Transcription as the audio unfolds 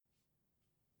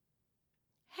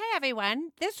Hey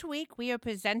everyone, this week we are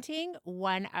presenting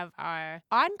one of our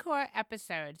encore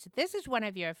episodes. This is one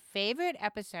of your favorite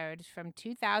episodes from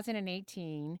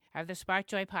 2018 of the Spark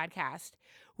Joy podcast.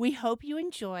 We hope you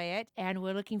enjoy it, and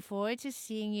we're looking forward to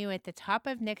seeing you at the top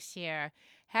of next year.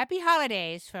 Happy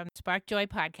holidays from Spark Joy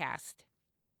podcast.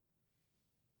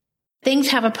 Things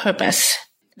have a purpose,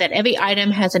 that every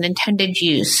item has an intended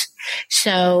use.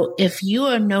 So if you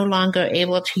are no longer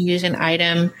able to use an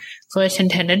item for its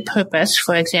intended purpose,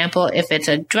 for example, if it's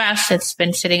a dress that's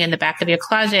been sitting in the back of your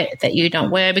closet that you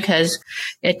don't wear because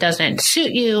it doesn't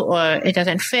suit you or it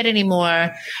doesn't fit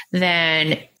anymore,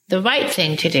 then the right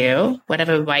thing to do,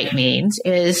 whatever right means,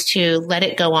 is to let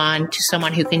it go on to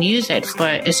someone who can use it for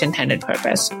its intended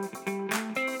purpose.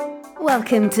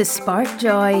 Welcome to Spark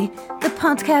Joy, the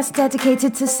podcast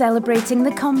dedicated to celebrating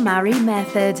the KonMari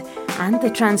method and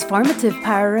the transformative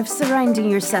power of surrounding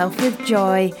yourself with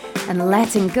joy and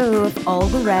letting go of all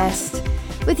the rest.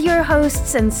 With your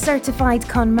hosts and certified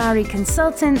KonMari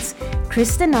consultants,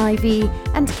 Kristen Ivy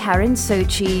and Karen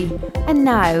Sochi. And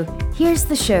now, here's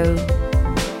the show.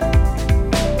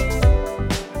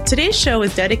 Today's show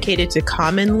is dedicated to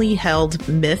commonly held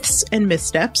myths and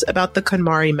missteps about the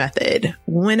KonMari method.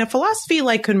 When a philosophy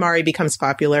like KonMari becomes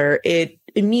popular, it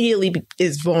immediately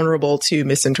is vulnerable to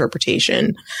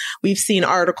misinterpretation. We've seen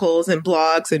articles and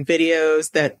blogs and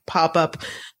videos that pop up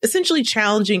essentially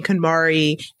challenging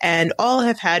KonMari, and all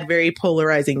have had very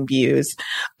polarizing views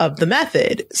of the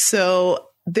method. So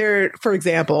for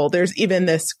example, there's even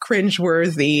this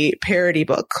cringeworthy parody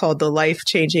book called The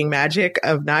Life-Changing Magic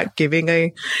of Not Giving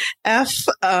a F.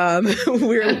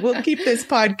 We'll keep this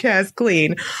podcast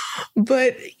clean.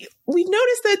 But we've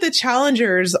noticed that the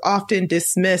challengers often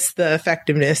dismiss the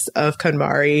effectiveness of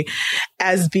KonMari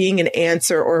as being an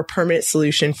answer or a permanent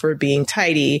solution for being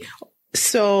tidy.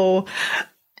 So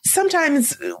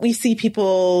sometimes we see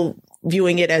people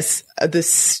viewing it as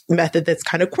this method that's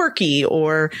kind of quirky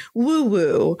or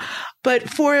woo-woo. But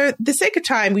for the sake of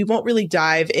time, we won't really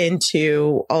dive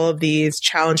into all of these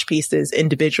challenge pieces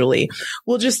individually.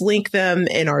 We'll just link them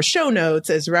in our show notes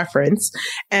as reference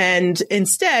and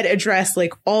instead address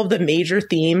all of the major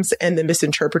themes and the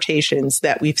misinterpretations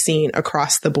that we've seen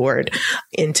across the board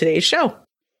in today's show.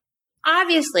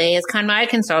 Obviously, as KonMari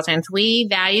consultants, we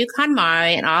value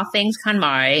KonMari and all things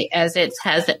KonMari as it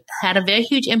has had a very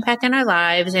huge impact in our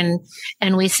lives,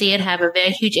 and we see it have a very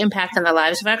huge impact on the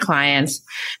lives of our clients.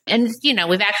 And,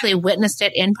 we've actually witnessed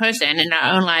it in person in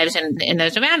our own lives and in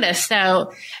those around us.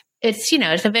 So it's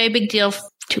a very big deal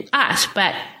to us.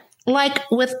 But like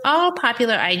with all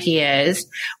popular ideas,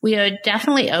 we are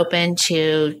definitely open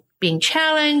to being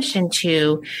challenged and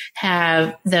to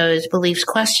have those beliefs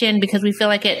questioned because we feel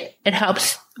like it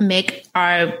helps make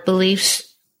our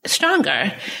beliefs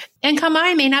stronger. And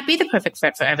KonMari may not be the perfect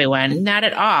fit for everyone, not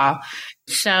at all.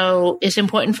 So it's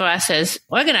important for us as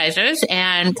organizers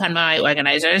and KonMari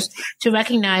organizers to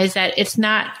recognize that it's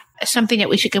not something that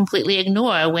we should completely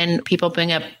ignore when people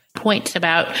bring up points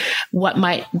about what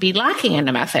might be lacking in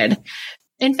the method.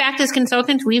 In fact, as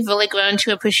consultants, we've really grown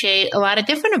to appreciate a lot of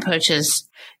different approaches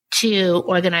to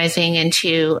organizing and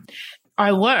to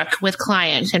our work with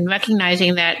clients, and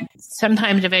recognizing that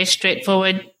sometimes a very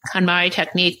straightforward KonMari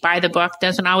technique by the book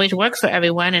doesn't always work for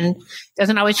everyone and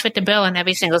doesn't always fit the bill in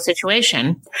every single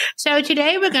situation. So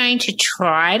today we're going to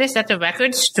try to set the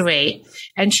record straight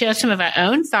and share some of our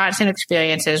own thoughts and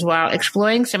experiences while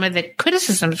exploring some of the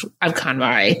criticisms of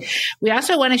KonMari. We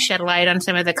also want to shed light on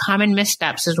some of the common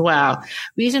missteps as well,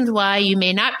 reasons why you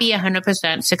may not be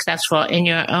 100% successful in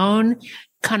your own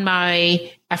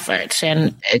KonMari efforts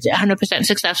and 100%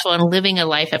 successful in living a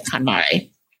life of KonMari.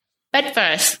 But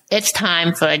first, it's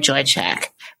time for a joy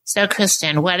check. So,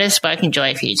 Kristen, what is sparking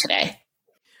joy for you today?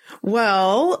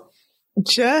 Well,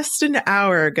 just an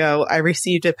hour ago, I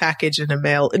received a package in the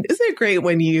mail. And isn't it great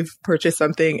when you've purchased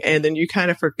something and then you kind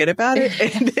of forget about it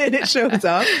and then it shows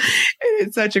up? And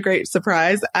it's such a great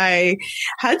surprise. I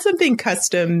had something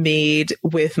custom made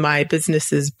with my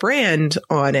business's brand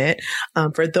on it.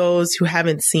 For those who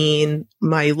haven't seen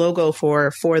my logo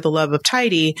for the Love of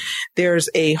Tidy, there's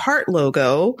a heart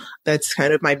logo that's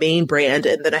kind of my main brand.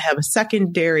 And then I have a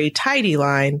secondary Tidy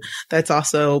line that's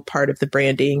also part of the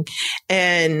branding.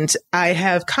 And I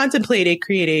have contemplated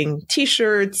creating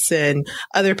t-shirts and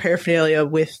other paraphernalia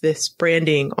with this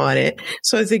branding on it.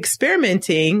 So I was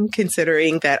experimenting,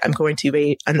 considering that I'm going to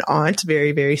be an aunt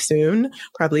very, very soon,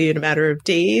 probably in a matter of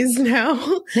days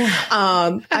now.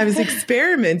 I was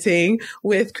experimenting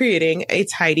with creating a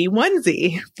tidy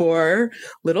onesie for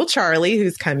little Charlie,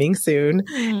 who's coming soon.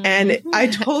 And I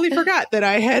totally forgot that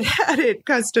I had it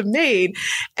custom made.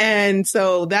 And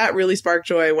so that really sparked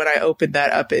joy when I opened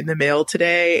that up in the mail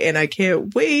today. And I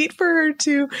can't wait for her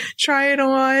to try it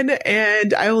on.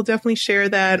 And I will definitely share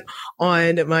that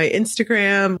on my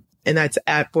Instagram. And that's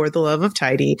at For the Love of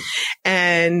Tidy.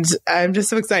 And I'm just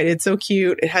so excited. It's so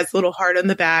cute. It has a little heart on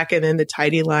the back and then the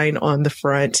Tidy line on the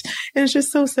front. And it's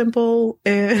just so simple.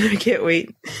 And I can't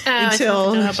wait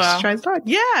until she tries it on.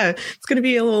 Yeah. It's going to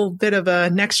be a little bit of a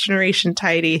next generation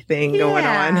Tidy thing going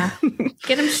on.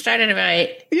 Get them started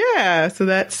right. Yeah. So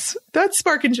that's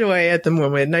Spark and Joy at the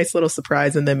moment. Nice little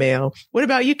surprise in the mail. What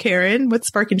about you, Karen? What's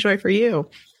Spark and Joy for you?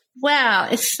 Well,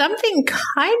 it's something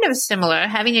kind of similar,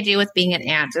 having to do with being an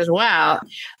aunt as well.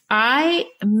 I,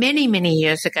 many, many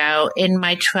years ago in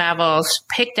my travels,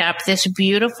 picked up this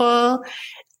beautiful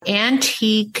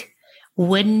antique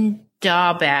wooden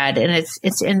doll bed, and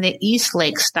it's in the East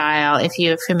Lake style, if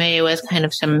you're familiar with kind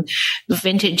of some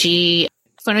vintagey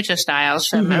furniture styles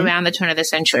from around the turn of the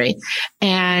century.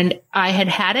 And I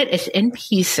had it, it's in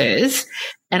pieces,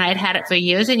 and I'd had it for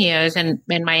years and years, and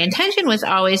my intention was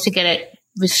always to get it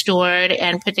restored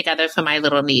and put together for my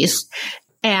little niece.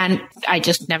 And I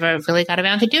just never really got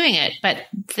around to doing it. But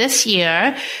this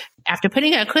year, after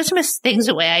putting her Christmas things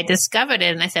away, I discovered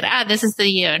it and I said, this is the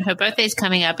year. And her birthday's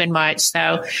coming up in March.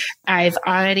 So I've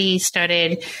already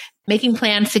started making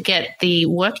plans to get the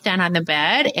work done on the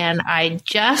bed. And I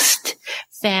just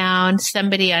found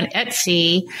somebody on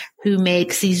Etsy who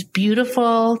makes these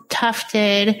beautiful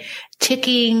tufted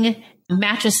ticking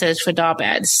mattresses for doll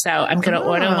beds. So I'm going to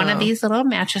order one of these little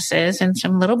mattresses and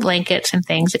some little blankets and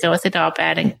things to go with the doll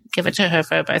bed and give it to her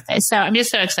for her birthday. So I'm just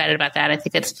so excited about that. I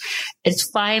think it's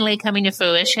finally coming to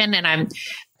fruition, and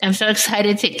I'm so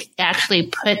excited to actually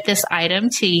put this item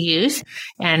to use,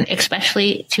 and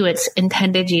especially to its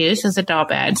intended use as a doll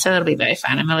bed. So it'll be very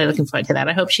fun. I'm really looking forward to that.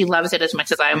 I hope she loves it as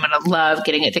much as I'm going to love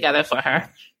getting it together for her.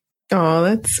 Oh,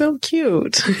 that's so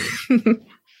cute.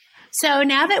 So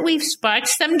now that we've sparked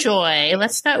some joy,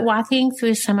 let's start walking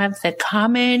through some of the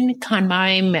common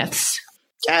KonMari myths.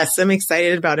 Yes, I'm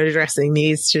excited about addressing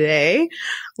these today.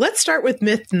 Let's start with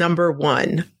myth number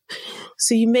 1.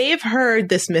 So you may have heard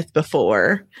this myth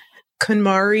before.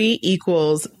 KonMari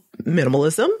equals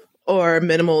minimalism, or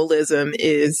minimalism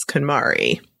is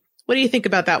KonMari. What do you think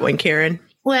about that one, Karen?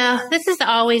 Well, this is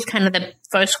always kind of the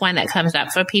first one that comes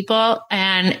up for people.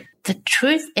 And the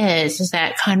truth is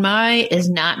that KonMari is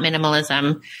not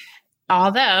minimalism.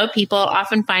 Although people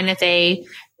often find that they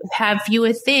have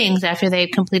fewer things after they've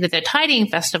completed their tidying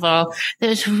festival,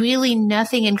 there's really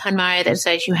nothing in KonMari that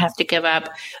says you have to give up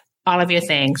all of your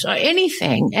things or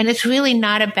anything. And it's really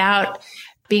not about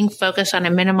being focused on a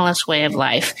minimalist way of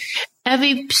life.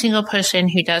 Every single person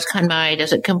who does KonMari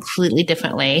does it completely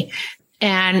differently.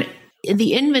 And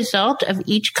the end result of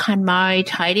each KonMari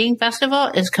tidying festival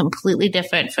is completely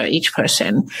different for each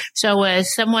person. So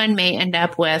whereas someone may end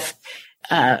up with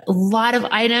a lot of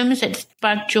items that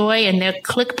spark joy and their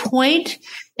click point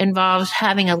involves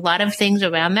having a lot of things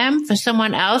around them, for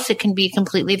someone else, it can be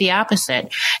completely the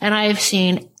opposite. And I've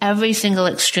seen every single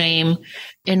extreme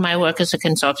in my work as a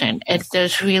consultant.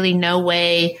 There's really no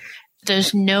way.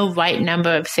 There's no right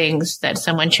number of things that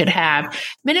someone should have.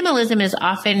 Minimalism is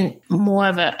often more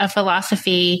of a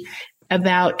philosophy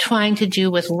about trying to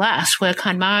do with less, where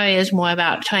KonMari is more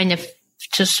about trying to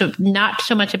not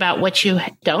so much about what you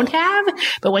don't have,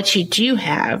 but what you do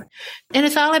have. And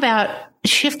it's all about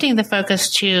shifting the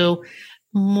focus to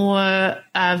more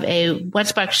of a what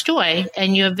sparks joy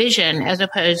and your vision, as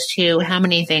opposed to how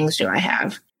many things do I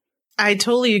have. I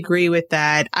totally agree with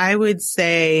that. I would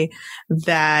say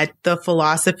that the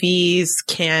philosophies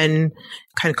can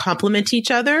kind of complement each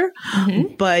other,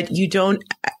 but you don't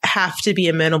have to be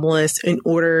a minimalist in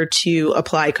order to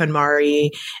apply KonMari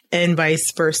and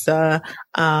vice versa.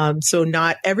 So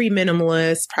not every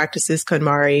minimalist practices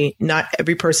KonMari. Not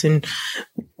every person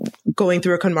going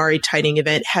through a KonMari tidying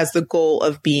event has the goal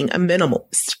of being a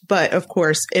minimalist. But of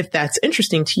course, if that's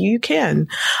interesting to you, you can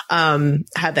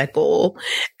have that goal.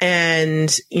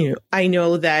 And, I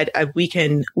know that we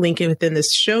can link it within the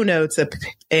show notes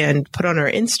and put on our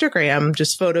Instagram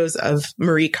just photos of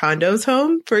Marie Kondo's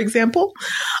home, for example.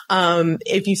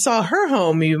 If you saw her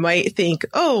home, you might think,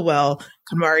 oh, well,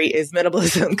 KonMari is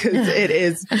minimalism, because it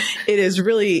is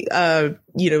really,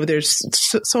 there's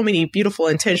so many beautiful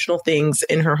intentional things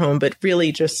in her home, but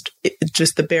really just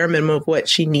the bare minimum of what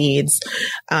she needs.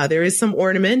 There is some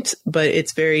ornament, but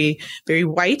it's very, very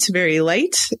white, very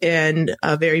light, and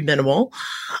very minimal.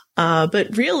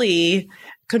 But really,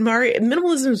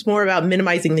 minimalism is more about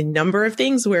minimizing the number of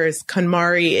things, whereas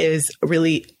KonMari is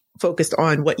really focused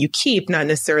on what you keep, not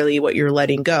necessarily what you're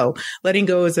letting go. Letting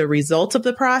go is a result of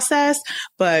the process,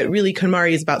 but really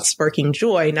KonMari is about sparking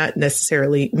joy, not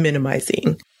necessarily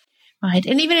minimizing. Right.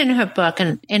 And even in her book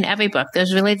and in every book,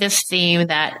 there's really this theme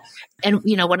that, and,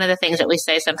 one of the things that we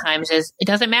say sometimes is it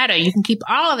doesn't matter. You can keep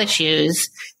all of the shoes,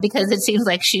 because it seems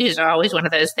like shoes are always one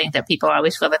of those things that people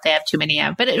always feel that they have too many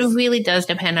of. But it really does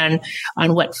depend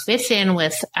on what fits in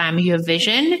with your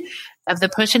vision of the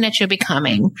person that you're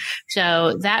becoming.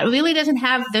 So that really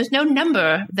there's no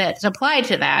number that's applied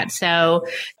to that. So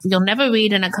you'll never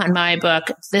read in a KonMari book,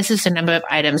 this is the number of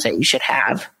items that you should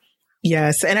have.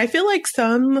 Yes. And I feel like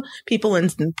some people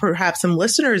and perhaps some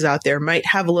listeners out there might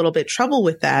have a little bit trouble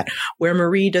with that, where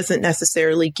Marie doesn't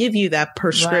necessarily give you that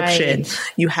prescription. Right.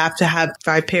 You have to have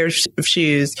 5 pairs of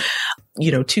shoes,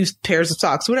 2 pairs of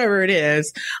socks, whatever it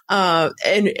is.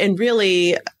 And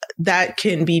really that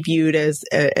can be viewed as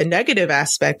a negative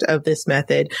aspect of this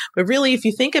method. But really, if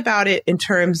you think about it in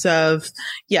terms of,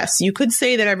 yes, you could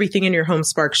say that everything in your home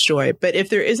sparks joy, but if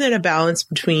there isn't a balance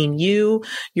between you,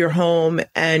 your home,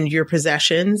 and your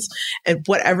possessions, and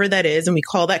whatever that is, and we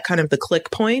call that kind of the click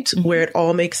point where it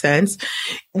all makes sense,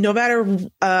 no matter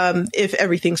if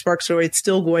everything sparks joy, it's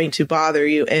still going to bother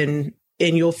you, and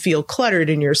you'll feel cluttered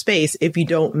in your space if you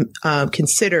don't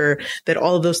consider that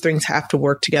all of those things have to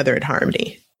work together in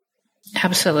harmony.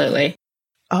 Absolutely.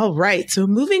 All right. So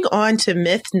moving on to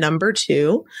myth number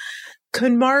 2,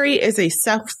 KonMari is a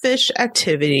selfish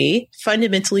activity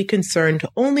fundamentally concerned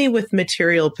only with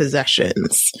material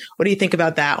possessions. What do you think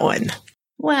about that one?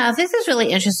 Well, this is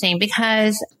really interesting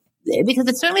because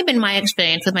it's certainly been my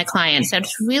experience with my clients that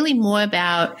it's really more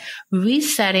about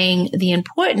resetting the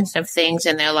importance of things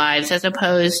in their lives as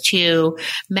opposed to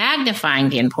magnifying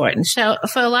the importance. So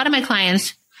for a lot of my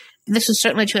clients, this is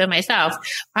certainly true of myself.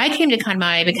 I came to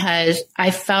KonMari because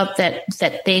I felt that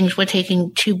things were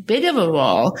taking too big of a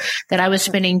role, that I was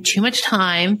spending too much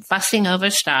time fussing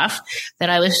over stuff, that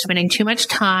I was spending too much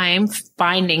time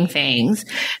finding things,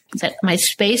 that my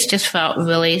space just felt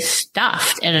really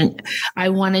stuffed. And I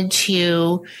wanted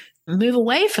to move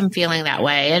away from feeling that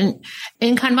way. And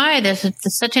in KonMari, there's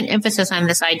such an emphasis on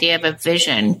this idea of a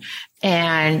vision.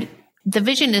 And the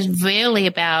vision is really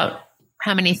about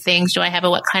how many things do I have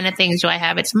or what kind of things do I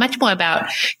have? It's much more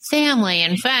about family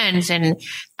and friends and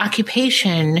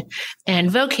occupation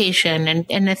and vocation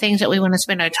and the things that we want to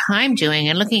spend our time doing,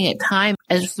 and looking at time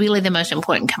as really the most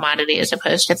important commodity as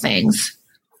opposed to things.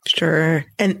 Sure.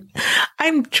 And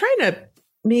I'm trying to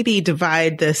maybe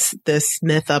divide this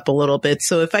myth up a little bit.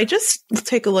 So if I just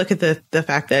take a look at the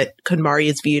fact that KonMari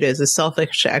is viewed as a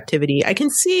selfish activity, I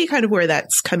can see kind of where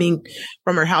that's coming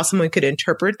from, or how someone could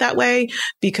interpret that way,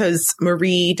 because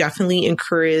Marie definitely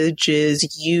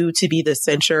encourages you to be the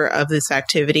center of this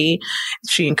activity.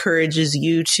 She encourages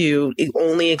you to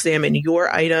only examine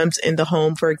your items in the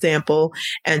home, for example,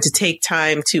 and to take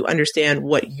time to understand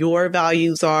what your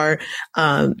values are.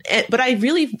 But I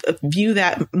really view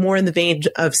that more in the vein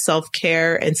of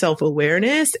self-care and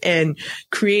self-awareness, and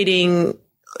creating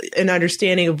an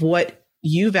understanding of what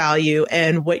you value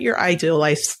and what your ideal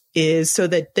life is, so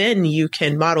that then you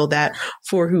can model that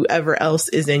for whoever else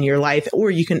is in your life, or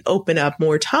you can open up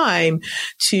more time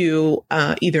to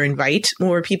either invite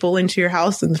more people into your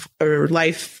house or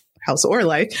life,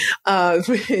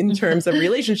 in terms of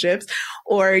relationships,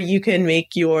 or you can make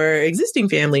your existing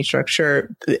family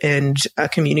structure and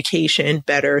communication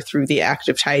better through the act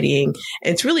of tidying.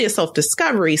 And it's really a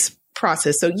self-discovery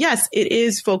process. So yes, it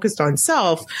is focused on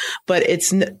self, but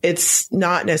it's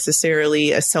not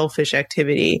necessarily a selfish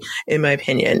activity, in my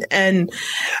opinion. And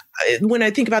when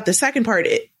I think about the second part,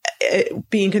 it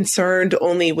being concerned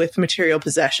only with material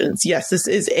possessions, yes, this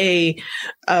is a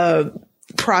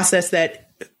process that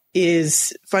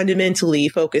is fundamentally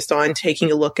focused on taking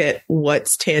a look at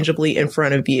what's tangibly in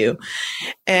front of you.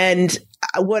 And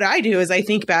what I do is I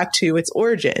think back to its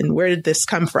origin. Where did this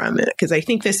come from? Because I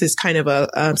think this is kind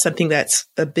of something that's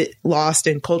a bit lost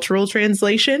in cultural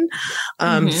translation.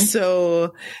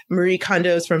 So Marie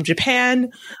Kondo is from Japan.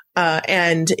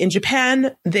 And in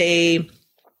Japan, they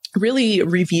really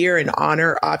revere and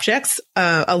honor objects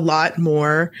a lot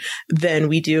more than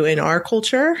we do in our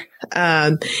culture.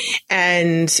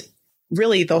 And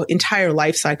really the entire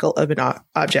life cycle of an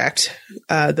object,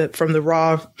 from the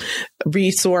raw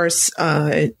resource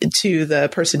to the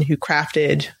person who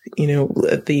crafted,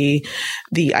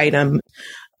 the item.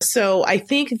 So I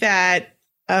think that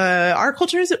our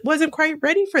culture wasn't quite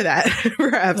ready for that.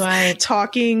 Perhaps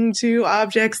talking to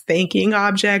objects, thanking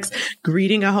objects,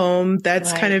 greeting a home,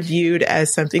 that's kind of viewed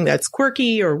as something that's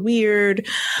quirky or weird.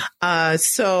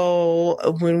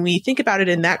 So when we think about it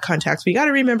in that context, we got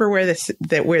to remember where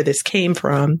this came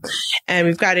from, and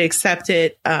we've got to accept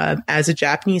it as a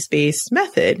Japanese-based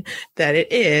method that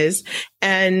it is.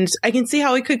 And I can see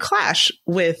how it could clash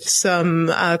with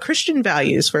some Christian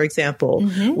values, for example,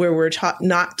 where we're taught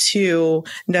not to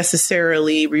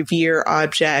necessarily revere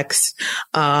objects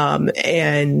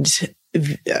and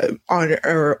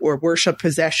honor or worship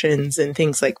possessions and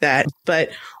things like that. But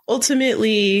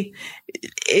ultimately,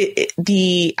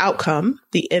 the outcome,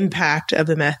 the impact of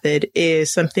the method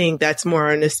is something that's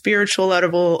more on a spiritual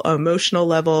level, emotional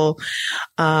level.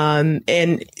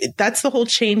 And that's the whole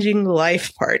changing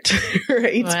life part,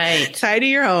 right? Tidy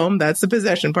your home, that's the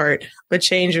possession part, but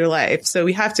change your life. So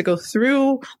we have to go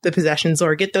through the possessions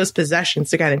or get those possessions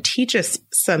to kind of teach us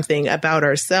something about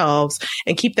ourselves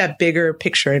and keep that bigger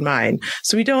picture in mind.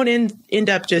 So we don't end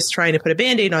up just trying to put a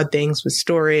Band-Aid on things with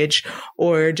storage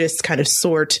or just kind of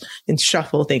sort and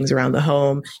shuffle things around the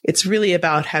home. It's really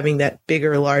about having that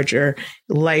bigger, larger,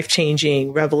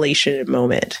 life-changing revelation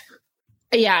moment.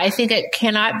 Yeah, I think it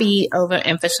cannot be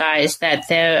overemphasized that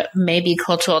there may be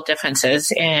cultural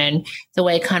differences in the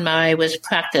way KonMari was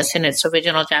practiced in its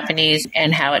original Japanese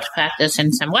and how it's practiced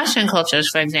in some Western cultures.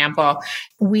 For example,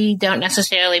 we don't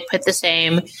necessarily put the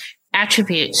same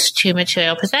attributes to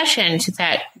material possessions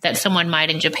that someone might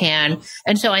in Japan.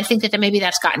 And so I think that maybe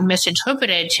that's gotten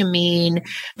misinterpreted to mean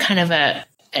kind of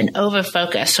an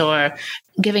overfocus or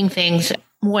giving things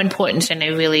more importance than they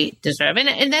really deserve.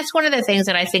 And that's one of the things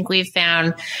that I think we've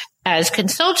found as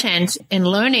consultants in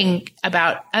learning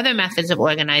about other methods of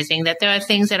organizing, that there are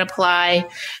things that apply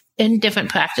in different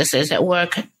practices that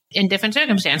work in different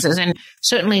circumstances. And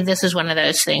certainly this is one of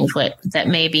those things that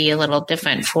may be a little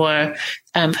different for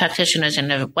practitioners in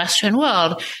the Western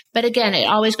world. But again, it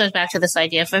always goes back to this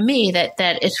idea for me that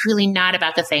it's really not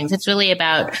about the things. It's really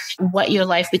about what your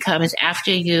life becomes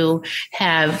after you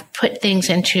have put things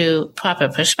into proper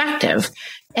perspective.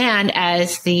 And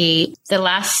as the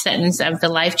last sentence of the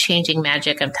life-changing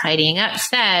magic of tidying up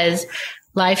says,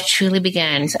 life truly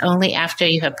begins only after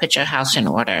you have put your house in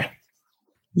order.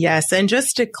 Yes. And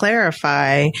just to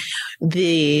clarify,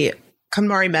 the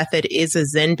KonMari method is a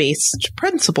Zen-based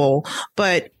principle,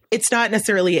 but it's not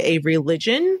necessarily a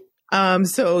religion.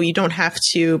 So you don't have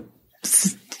to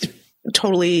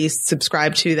totally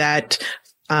subscribe to that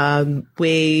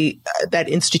way, that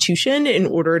institution in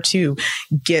order to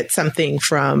get something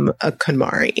from a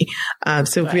KonMari.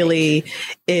 Really,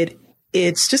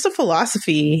 it's just a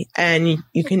philosophy, and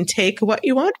you can take what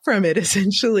you want from it,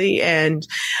 essentially. And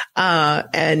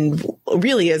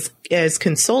really, as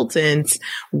consultants,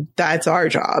 that's our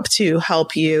job, to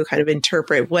help you kind of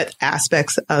interpret what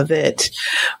aspects of it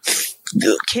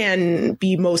can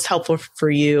be most helpful for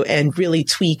you, and really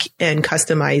tweak and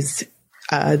customize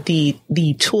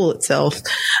the tool itself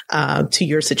to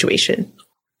your situation.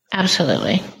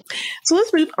 Absolutely. So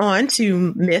let's move on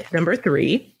to myth number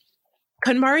 3.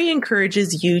 KonMari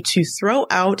encourages you to throw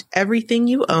out everything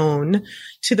you own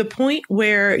to the point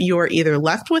where you're either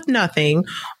left with nothing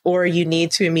or you need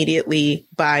to immediately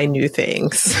buy new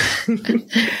things.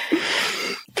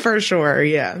 For sure,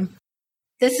 yeah.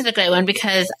 This is a great one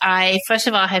because I, first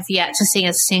of all, have yet to see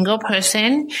a single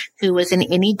person who was in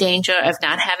any danger of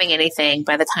not having anything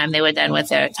by the time they were done with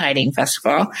their tidying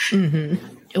festival.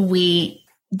 Mm-hmm. We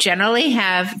generally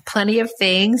have plenty of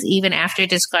things, even after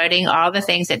discarding all the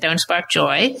things that don't spark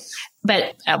joy.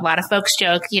 But a lot of folks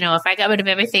joke, if I got rid of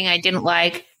everything I didn't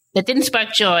like that didn't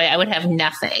spark joy, I would have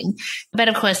nothing. But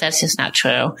of course, that's just not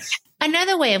true.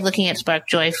 Another way of looking at spark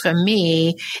joy for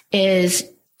me is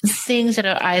things that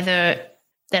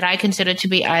I consider to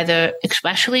be either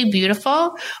especially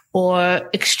beautiful or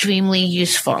extremely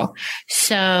useful.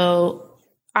 So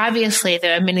obviously,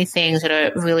 there are many things that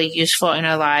are really useful in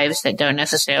our lives that don't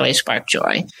necessarily spark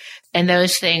joy. And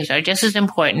those things are just as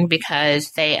important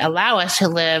because they allow us to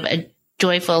live a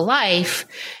joyful life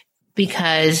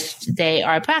because they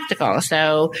are practical.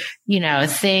 So,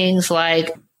 things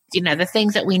like, the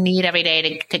things that we need every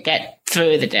day to get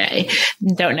through the day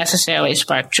don't necessarily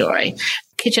spark joy.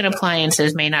 Kitchen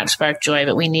appliances may not spark joy,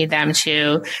 but we need them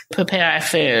to prepare our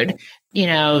food.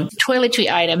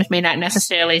 Toiletry items may not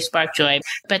necessarily spark joy,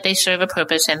 but they serve a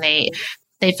purpose and they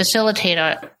facilitate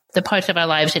the parts of our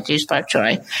lives that do spark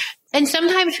joy. And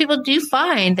sometimes people do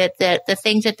find that the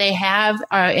things that they have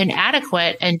are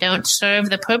inadequate and don't serve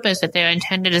the purpose that they're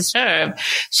intended to serve.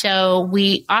 So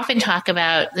we often talk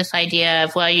about this idea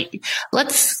of, well,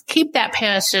 let's keep that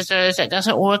pair of scissors that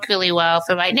doesn't work really well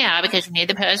for right now because you need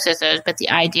the pair of scissors. But the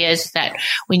idea is that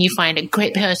when you find a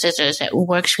great pair of scissors that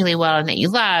works really well and that you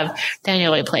love, then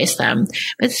you'll replace them.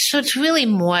 So it's really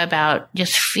more about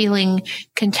just feeling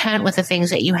content with the things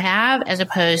that you have as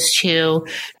opposed to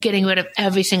getting rid of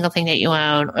every single thing that you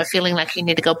own or feeling like you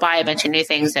need to go buy a bunch of new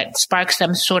things that spark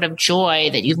some sort of joy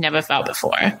that you've never felt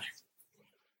before.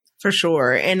 For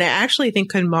sure. And I actually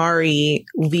think KonMari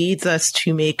leads us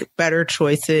to make better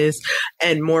choices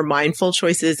and more mindful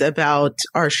choices about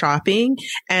our shopping.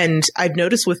 And I've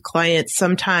noticed with clients,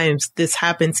 sometimes this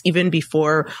happens even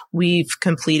before we've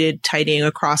completed tidying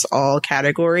across all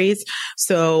categories.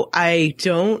 So I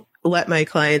don't let my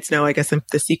clients know, I guess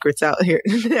the secret's out here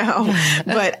now,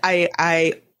 but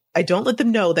I don't let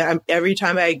them know that every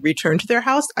time I return to their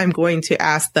house, I'm going to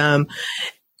ask them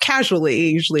casually,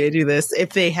 usually I do this,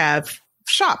 if they have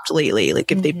shopped lately,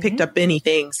 like if they picked up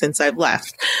anything since I've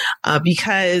left,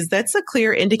 because that's a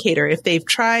clear indicator. If they've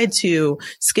tried to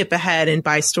skip ahead and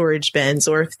buy storage bins,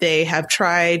 or if they have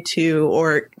tried to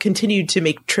or continued to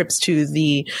make trips to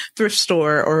the thrift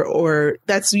store, or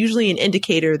that's usually an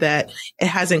indicator that it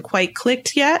hasn't quite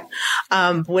clicked yet.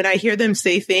 When I hear them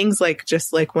say things like,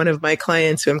 just like one of my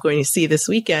clients who I'm going to see this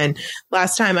weekend,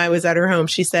 last time I was at her home,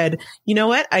 she said, you know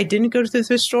what? I didn't go to the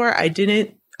thrift store. I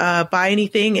didn't buy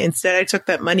anything. Instead, I took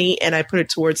that money and I put it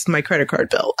towards my credit card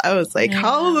bill. I was like,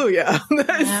 hallelujah.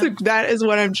 That is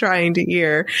what I'm trying to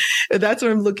hear. That's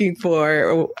what I'm looking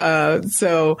for.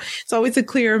 So it's always a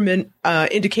clear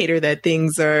indicator that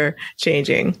things are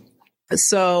changing.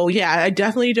 So yeah, I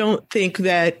definitely don't think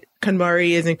that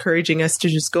KonMari is encouraging us to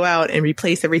just go out and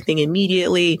replace everything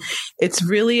immediately. It's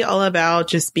really all about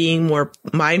just being more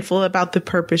mindful about the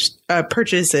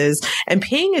purchases and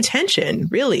paying attention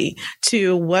really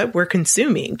to what we're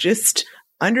consuming. Just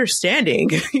understanding,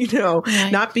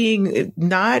 not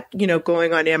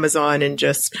going on Amazon and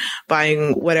just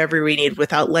buying whatever we need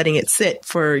without letting it sit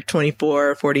for 24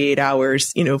 or 48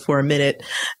 hours, for a minute,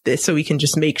 so we can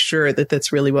just make sure that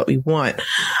that's really what we want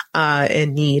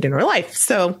and need in our life.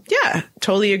 So yeah,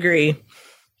 totally agree.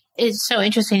 It's so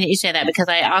interesting that you say that, because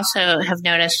I also have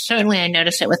noticed, certainly I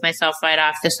noticed it with myself right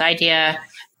off, this idea.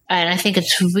 And I think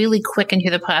it's really quick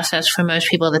into the process for most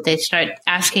people that they start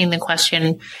asking the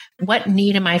question, what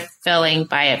need am I filling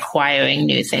by acquiring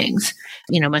new things?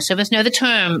 Most of us know the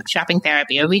term shopping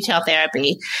therapy or retail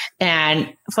therapy.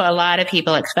 And for a lot of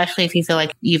people, especially if you feel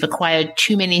like you've acquired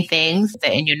too many things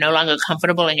and you're no longer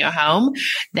comfortable in your home,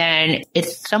 then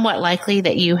it's somewhat likely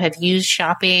that you have used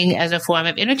shopping as a form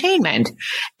of entertainment.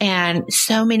 And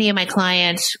so many of my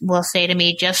clients will say to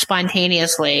me just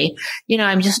spontaneously,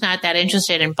 I'm just not that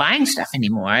interested in buying stuff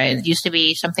anymore. It used to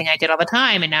be something I did all the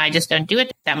time, and now I just don't do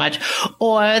it that much.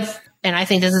 And I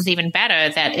think this is even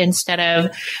better, that instead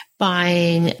of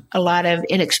buying a lot of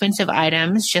inexpensive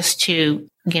items just to,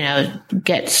 get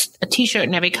a t-shirt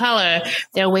in every color,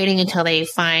 they're waiting until they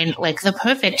find like the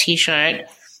perfect t-shirt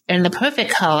in the perfect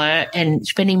color and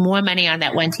spending more money on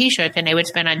that one t-shirt than they would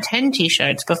spend on 10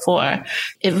 t-shirts before.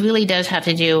 It really does have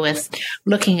to do with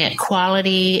looking at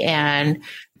quality and,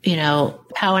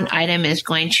 how an item is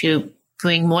going to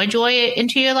bring more joy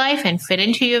into your life and fit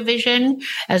into your vision,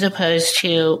 as opposed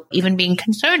to even being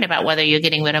concerned about whether you're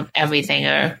getting rid of everything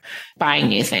or buying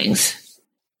new things.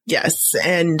 Yes.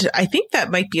 And I think that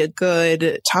might be a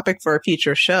good topic for a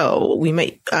future show. We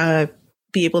might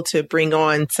be able to bring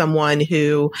on someone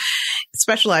who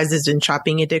specializes in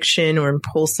shopping addiction or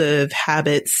impulsive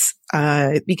habits,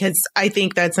 because I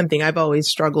think that's something I've always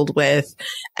struggled with.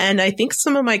 And I think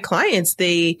some of my clients,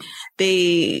 they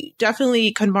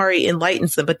definitely, KonMari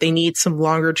enlightens them, but they need some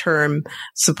longer term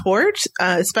support,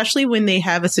 especially when they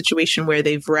have a situation where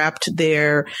they've wrapped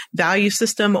their value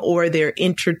system or their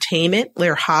entertainment,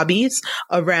 their hobbies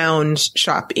around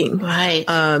shopping. Right.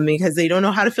 Because they don't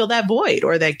know how to fill that void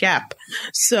or that gap.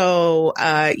 So,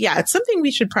 it's something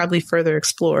we should probably further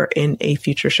explore in a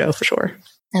future show for sure.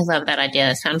 I love that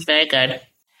idea. It sounds very good.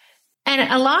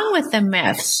 And along with the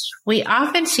myths, we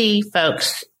often see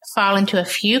folks fall into a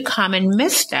few common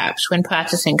missteps when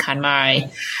practicing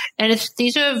KonMari. And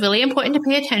these are really important to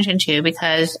pay attention to,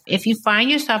 because if you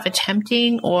find yourself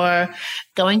attempting or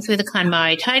going through the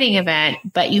KonMari tidying event,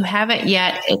 but you haven't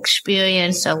yet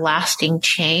experienced a lasting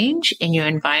change in your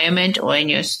environment or in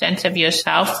your sense of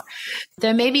yourself,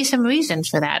 there may be some reasons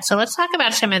for that. So let's talk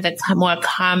about some of the more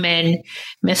common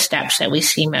missteps that we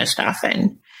see most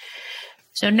often.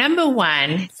 So number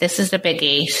one, this is the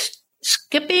biggie.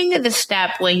 skipping the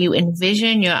step where you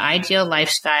envision your ideal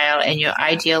lifestyle and your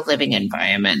ideal living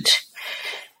environment.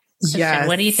 Yes.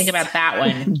 What do you think about that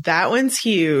one? That one's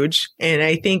huge. And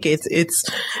I think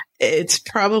it's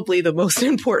probably the most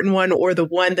important one, or the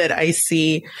one that I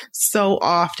see so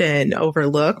often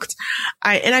overlooked.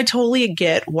 I totally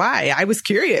get why. I was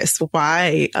curious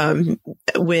why,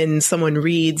 when someone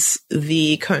reads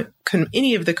the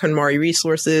any of the KonMari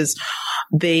resources,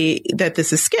 that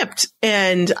this is skipped.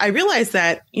 And I realized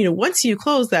that, once you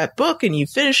close that book and you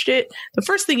finished it, the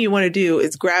first thing you want to do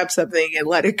is grab something and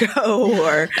let it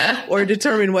go, or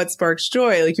determine what sparks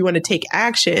joy. Like, you want to take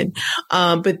action.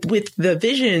 But with the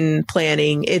vision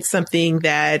planning, it's something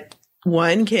that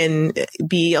one can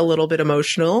be a little bit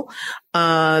emotional.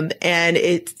 And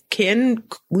it can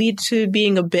lead to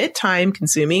being a bit time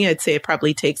consuming. I'd say it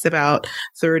probably takes about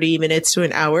 30 minutes to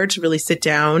an hour to really sit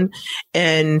down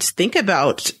and think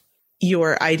about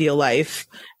your ideal life.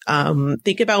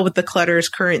 Think about what the clutter is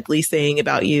currently saying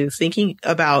about you, thinking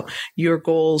about your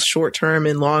goals, short-term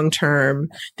and long-term,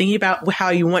 thinking about how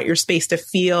you want your space to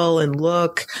feel and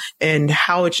look, and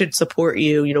how it should support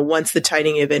you, once the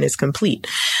tidying event is complete.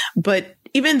 But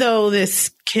even though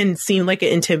this can seem like an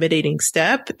intimidating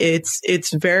step,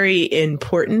 it's very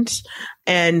important.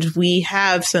 And we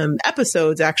have some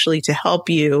episodes actually to help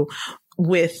you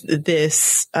with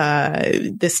this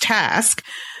task.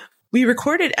 We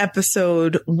recorded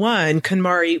episode 1,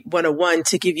 KonMari 101,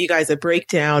 to give you guys a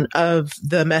breakdown of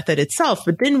the method itself.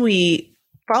 But then we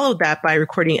followed that by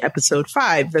recording episode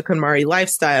 5, the KonMari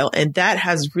lifestyle. And that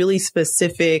has really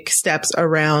specific steps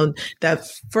around that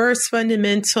first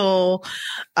fundamental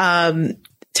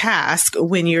task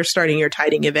when you're starting your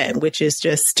tidying event, which is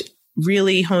just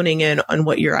really honing in on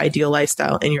what your ideal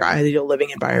lifestyle and your ideal living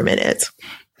environment is.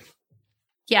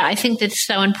 Yeah, I think that's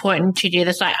so important to do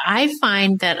this. I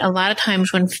find that a lot of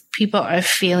times when people are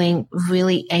feeling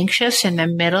really anxious in the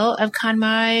middle of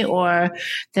KonMari, or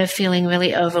they're feeling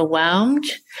really overwhelmed,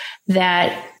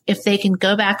 that if they can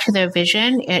go back to their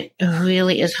vision, it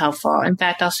really is helpful. In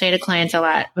fact, I'll say to clients a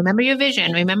lot, remember your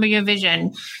vision,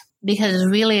 because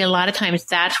really a lot of times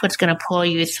that's what's going to pull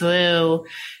you through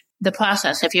the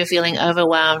process. If you're feeling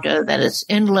overwhelmed, or that it's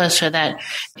endless, or that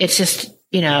it's just,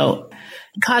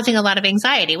 causing a lot of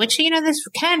anxiety, which, this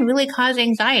can really cause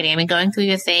anxiety. I mean, going through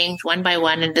your things one by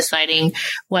one and deciding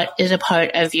what is a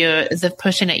part of the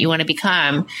person that you want to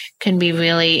become can be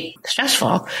really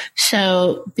stressful.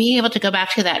 So being able to go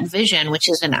back to that vision, which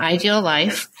is an ideal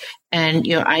life and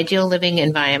your ideal living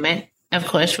environment, of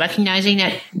course, recognizing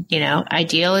that,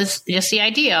 ideal is just the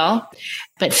ideal,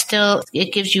 but still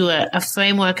it gives you a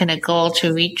framework and a goal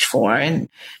to reach for.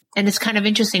 And it's kind of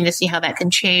interesting to see how that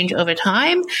can change over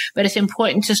time, but it's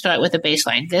important to start with a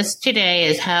baseline. This today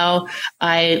is how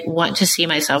I want to see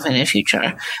myself in the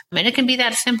future. And it can be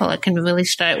that simple. It can really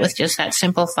start with just that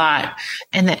simple thought.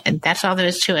 And that's all there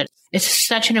is to it. It's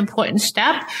such an important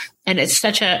step, and it's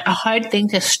such a hard thing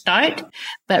to start.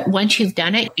 But once you've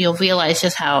done it, you'll realize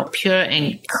just how pure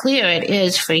and clear it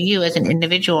is for you as an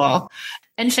individual.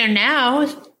 And so now,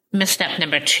 misstep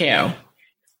number 2.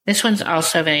 This one's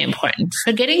also very important.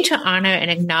 Forgetting to honor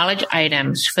and acknowledge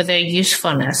items for their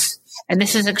usefulness. And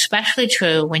this is especially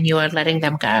true when you are letting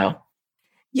them go.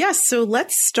 Yes. So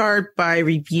let's start by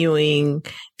reviewing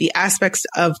the aspects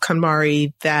of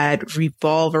KonMari that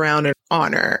revolve around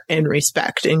honor and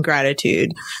respect and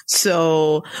gratitude.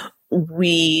 So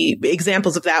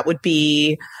examples of that would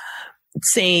be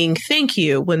saying thank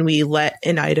you when we let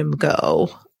an item go.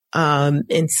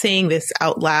 And saying this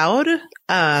out loud,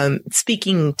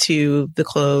 speaking to the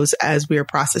clothes as we are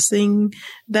processing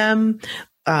them,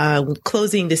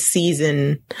 closing the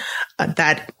season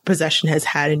that possession has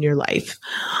had in your life.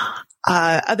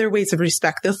 Other ways of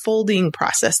respect, the folding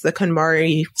process, the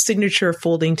KonMari signature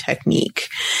folding technique.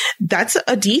 That's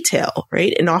a detail,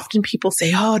 right? And often people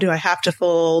say, oh, do I have to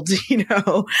fold?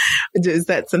 Is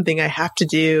that something I have to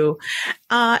do?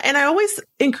 And I always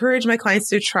encourage my clients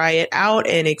to try it out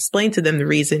and explain to them the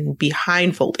reason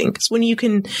behind folding. Because when you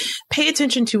can pay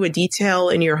attention to a detail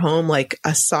in your home, like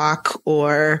a sock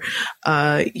or,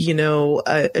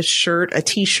 a shirt, a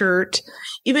t-shirt,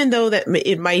 even though that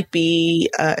it might be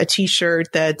a t-shirt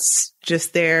that's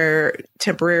just there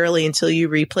temporarily until you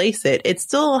replace it, it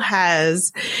still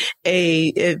has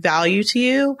a value to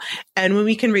you. And when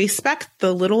we can respect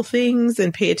the little things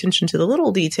and pay attention to the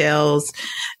little details,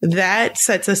 that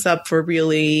sets us up for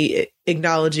really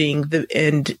acknowledging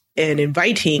and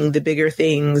inviting the bigger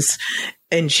things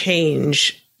and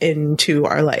change into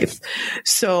our life.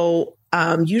 So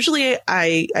Usually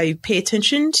I pay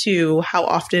attention to how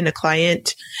often a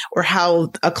client or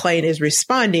how a client is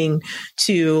responding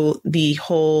to the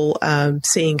whole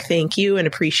saying thank you and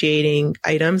appreciating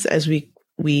items as we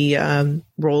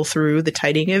roll through the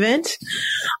tidying event.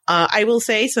 I will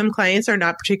say some clients are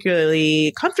not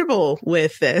particularly comfortable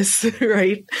with this,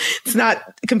 right? It's not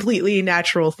a completely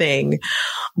natural thing,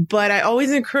 but I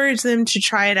always encourage them to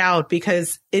try it out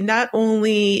because it not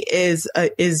only is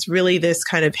really this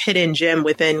kind of hidden gem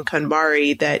within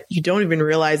KonMari that you don't even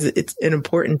realize it's an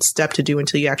important step to do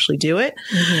until you actually do it.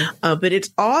 Mm-hmm. But it's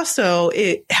also,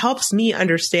 it helps me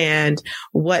understand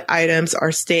what items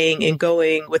are staying and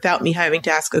going without me having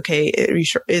to ask, okay, are you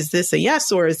sure, is this a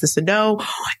yes or is this a no?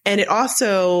 And it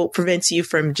also prevents you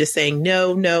from just saying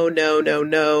no for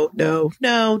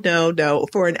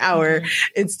an hour. Mm-hmm.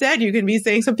 Instead, you can be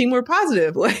saying something more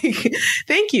positive, like,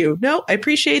 thank you. No, I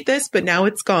appreciate this, but now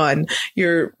it's gone.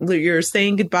 You're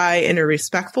saying goodbye in a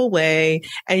respectful way,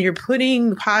 and you're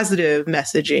putting positive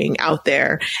messaging out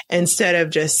there instead of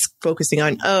just focusing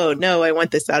on, oh no, I want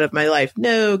this out of my life.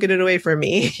 No, get it away from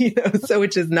me. So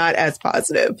which is not as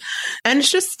positive. And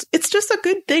it's just a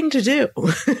good thing to do,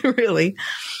 really.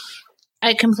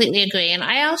 I completely agree. And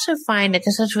I also find that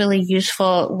this is really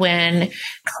useful when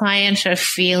clients are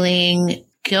feeling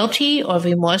guilty or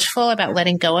remorseful about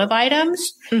letting go of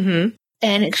items. Mm-hmm.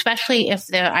 And especially if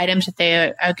they're items that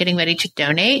they are getting ready to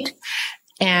donate.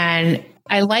 And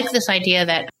I like this idea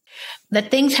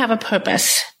that things have a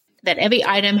purpose, that every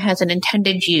item has an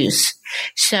intended use.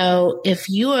 So if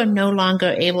you are no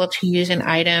longer able to use an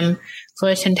item for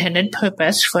its intended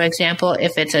purpose, for example,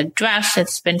 if it's a dress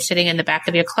that's been sitting in the back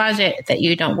of your closet that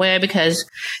you don't wear because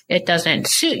it doesn't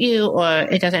suit you or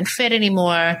it doesn't fit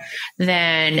anymore,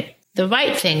 then the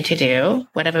right thing to do,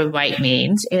 whatever right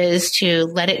means, is to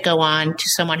let it go on to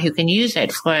someone who can use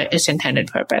it for its intended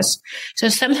purpose. So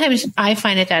sometimes I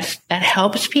find that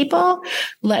helps people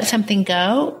let something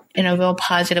go in a real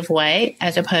positive way,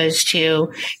 as opposed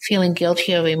to feeling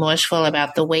guilty or remorseful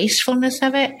about the wastefulness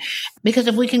of it. Because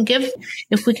if we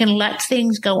can let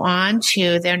things go on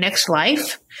to their next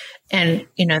life, and,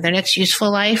 their next useful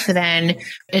life, then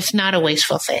it's not a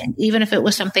wasteful thing. Even if it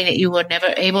was something that you were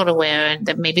never able to wear and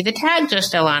that maybe the tags are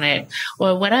still on it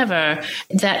or whatever,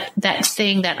 that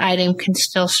thing, that item can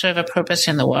still serve a purpose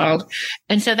in the world.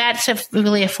 And so that's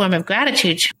really a form of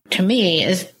gratitude to me,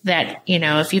 is that,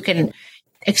 if you can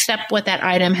accept what that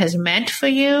item has meant for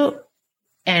you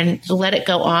and let it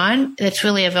go on, that's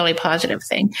really a really positive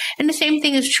thing. And the same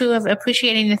thing is true of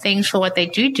appreciating the things for what they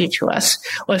do to us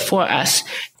or for us,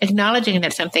 acknowledging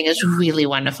that something is really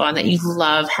wonderful and that you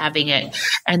love having it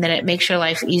and that it makes your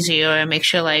life easier and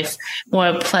makes your life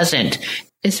more pleasant.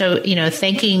 And so,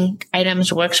 thanking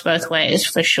items works both ways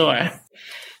for sure.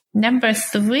 Number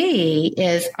 3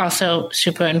 is also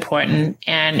super important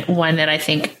and one that I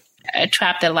think a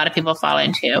trap that a lot of people fall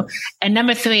into. And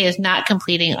number 3 is not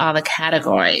completing all the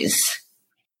categories.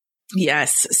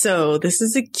 Yes. So this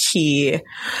is a key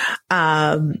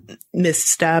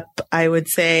misstep, I would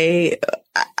say.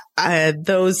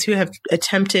 Those who have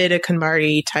attempted a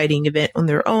KonMari tidying event on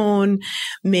their own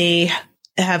may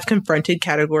have confronted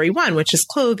category 1, which is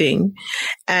clothing.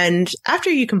 And after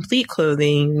you complete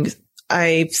clothing,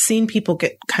 I've seen people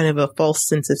get kind of a false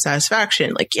sense of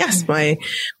satisfaction. Like, yes, my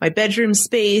bedroom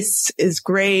space is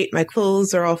great. My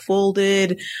clothes are all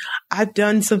folded. I've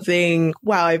done something.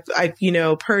 Wow.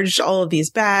 I've purged all of these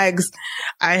bags.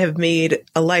 I have made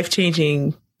a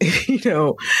life-changing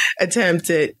attempt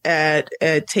at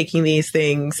taking these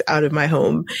things out of my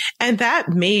home. And that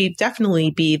may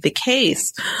definitely be the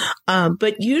case.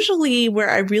 But usually where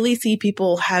I really see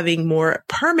people having more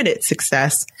permanent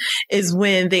success is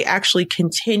when they actually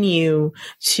continue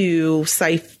to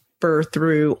cipher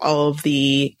through all of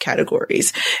the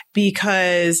categories,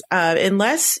 because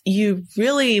unless you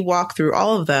really walk through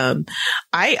all of them,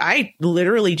 I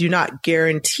literally do not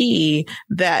guarantee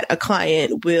that a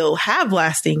client will have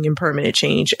lasting and permanent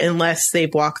change unless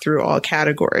they've walked through all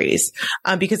categories.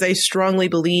 Because I strongly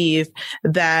believe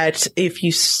that if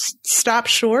you stop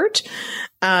short,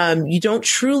 you don't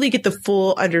truly get the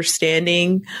full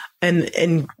understanding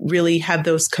and really have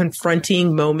those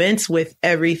confronting moments with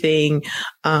everything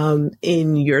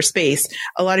in your space.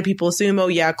 A lot of people assume, oh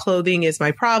yeah, clothing is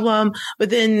my problem, but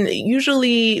then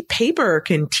usually paper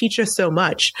can teach us so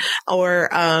much, or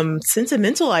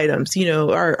sentimental items,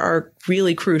 are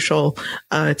really crucial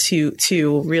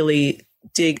to really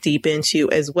dig deep into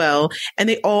as well. And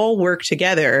they all work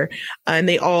together and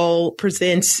they all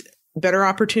present better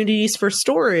opportunities for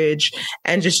storage,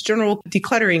 and just general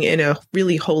decluttering in a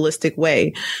really holistic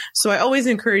way. So I always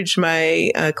encourage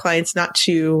my clients not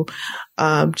to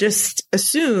just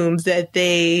assume that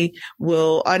they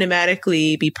will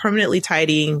automatically be permanently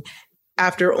tidying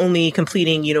after only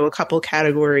completing, a couple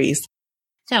categories.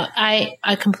 No,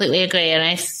 I completely agree. And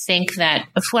I think that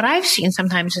what I've seen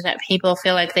sometimes is that people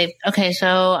feel like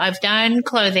so I've done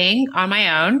clothing on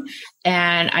my own,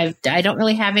 and I don't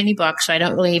really have any books, so I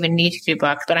don't really even need to do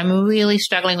books, but I'm really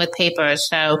struggling with papers.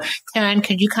 So Karen,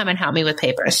 could you come and help me with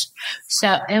papers?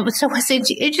 So what's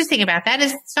interesting about that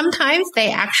is sometimes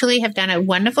they actually have done a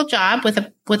wonderful job with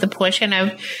a portion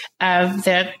of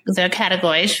their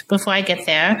categories before I get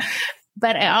there.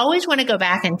 But I always want to go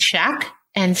back and check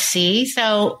and see.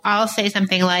 So I'll say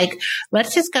something like,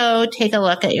 let's just go take a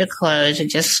look at your clothes and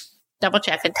just double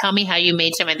check and tell me how you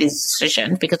made some of these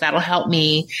decisions, because that'll help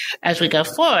me as we go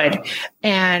forward.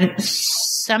 And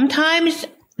sometimes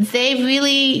they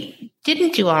really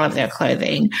didn't do all of their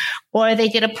clothing, or they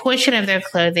did a portion of their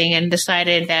clothing and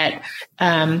decided that,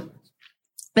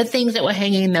 the things that were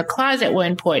hanging in the closet were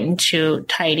important to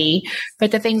tidy,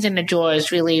 but the things in the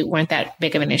drawers really weren't that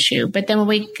big of an issue. But then when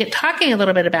we get talking a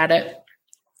little bit about it,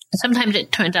 sometimes it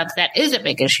turns out that is a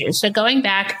big issue. So going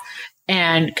back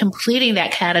and completing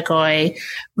that category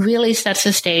really sets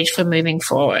the stage for moving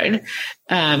forward.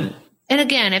 And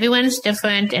again, everyone's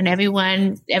different, and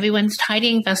everyone's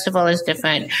tidying festival is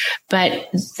different, but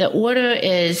the order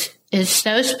is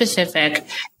so specific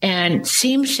and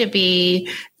seems to be,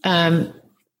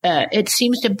 it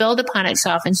seems to build upon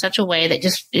itself in such a way that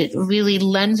it really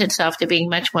lends itself to being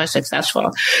much more successful.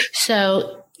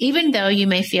 So even though you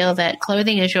may feel that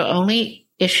clothing is your only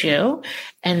issue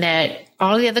and that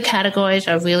all the other categories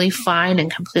are really fine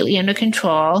and completely under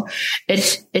control,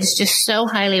 it's just so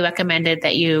highly recommended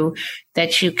that you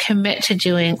commit to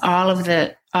doing all of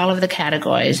the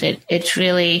categories. It's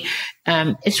really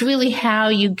how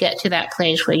you get to that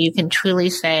place where you can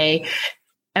truly say,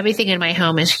 everything in my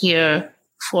home is here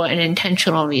for an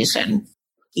intentional reason.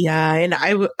 Yeah. And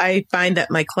I find that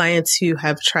my clients who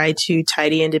have tried to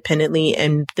tidy independently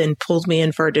and then pulled me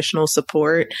in for additional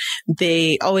support,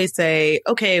 they always say,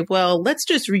 okay, well, let's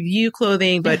just review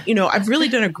clothing. But, I've really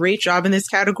done a great job in this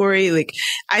category. Like,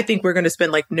 I think we're going to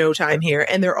spend no time here.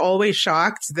 And they're always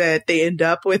shocked that they end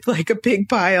up with a big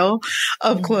pile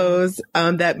of clothes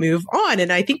that move on.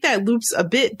 And I think that loops a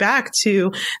bit back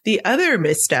to the other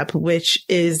misstep, which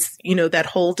is, that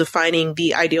whole defining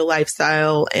the ideal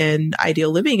lifestyle and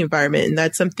ideal living environment. And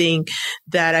that's something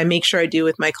that I make sure I do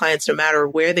with my clients, no matter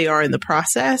where they are in the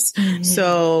process. Mm-hmm.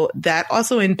 So that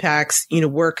also impacts,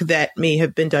 work that may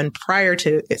have been done prior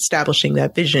to establishing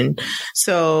that vision.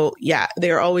 So yeah,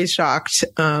 they're always shocked.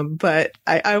 But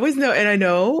I always know, and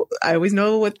I always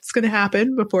know what's going to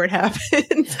happen before it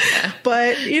happens.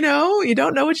 But, you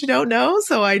don't know what you don't know.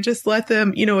 So I just let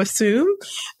them, assume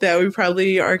that we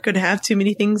probably aren't going to have too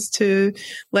many things to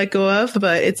let go of.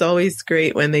 But it's always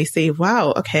great when they say,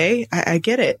 wow, okay, I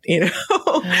get it.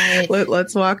 Right.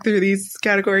 Let's walk through these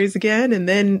categories again. And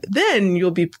then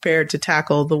you'll be prepared to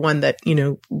tackle the one that,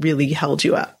 really held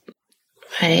you up.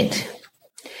 Right.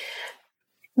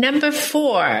 Number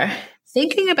 4,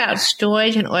 thinking about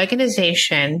storage and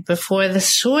organization before the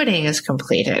sorting is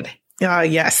completed.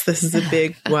 Yes, this is a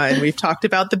big one. We've talked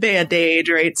about the Band-Aid,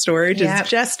 right? Storage is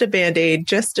just a Band-Aid,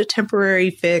 just a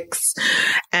temporary fix.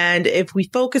 And if we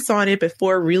focus on it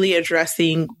before really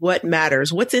addressing what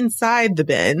matters, what's inside the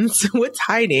bins, what's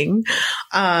hiding,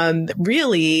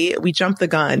 really, we jump the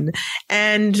gun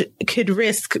and could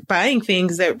risk buying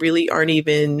things that really aren't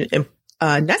even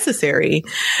necessary.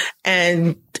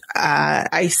 And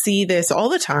I see this all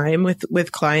the time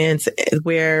with clients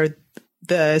where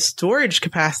the storage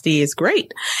capacity is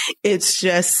great. It's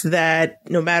just that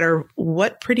no matter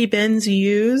what pretty bins you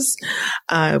use,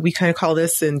 we kind of call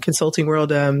this in consulting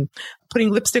world, putting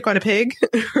lipstick on a pig,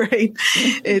 right?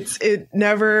 It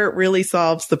never really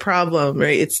solves the problem,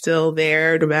 right? It's still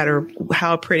there no matter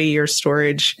how pretty your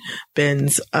storage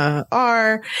bins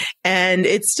are. And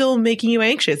it's still making you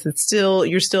anxious.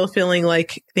 You're still feeling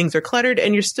like things are cluttered,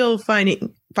 and you're still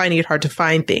finding it hard to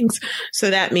find things. So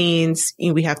that means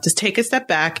we have to take a step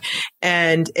back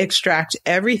and extract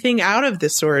everything out of the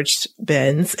storage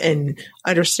bins and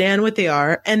understand what they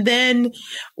are. And then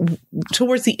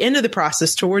towards the end of the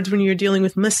process, towards when you're dealing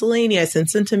with miscellaneous and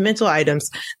sentimental items,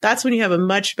 that's when you have a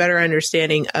much better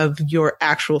understanding of your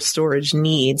actual storage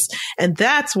needs. And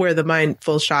that's where the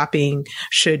mindful shopping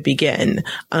should begin.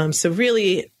 So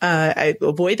really, I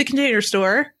avoid the Container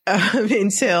Store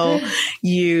until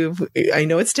I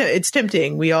know it's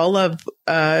tempting. We all love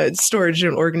storage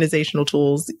and organizational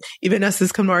tools. Even us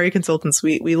as KonMari consultants,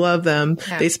 we love them.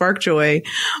 Yeah. They spark joy.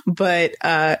 But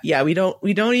we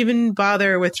don't even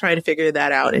bother with trying to figure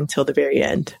that out until the very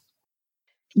end.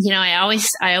 I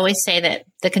always say that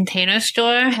the Container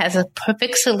Store has a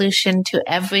perfect solution to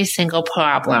every single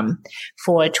problem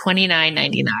for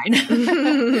 $29.99.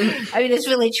 I mean, it's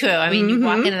really true. I mean, you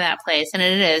walk into that place and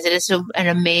it is an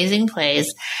amazing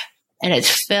place, and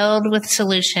it's filled with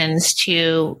solutions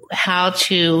to how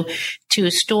to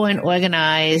store and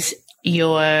organize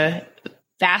your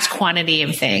vast quantity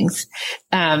of things.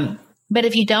 But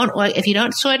if you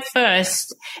don't sort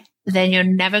first, then you're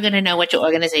never going to know what your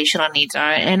organizational needs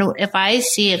are. And if I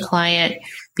see a client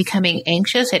becoming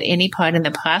anxious at any part in the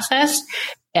process,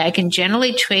 I can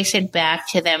generally trace it back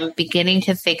to them beginning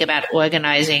to think about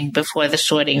organizing before the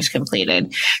sorting is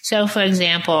completed. So, for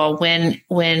example, when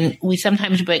we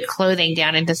sometimes break clothing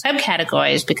down into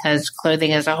subcategories because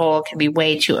clothing as a whole can be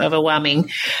way too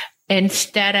overwhelming,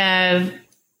 instead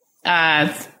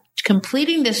of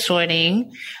completing the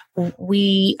sorting,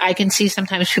 I can see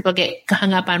sometimes people get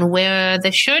hung up on where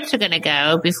the shirts are going to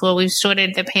go before we've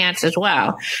sorted the pants as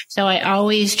well. So I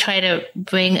always try to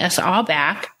bring us all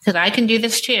back, because I can do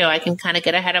this too. I can kind of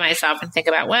get ahead of myself and think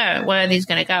about where are these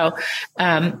going to go,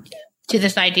 to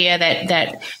this idea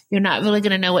that you're not really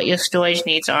going to know what your storage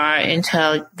needs are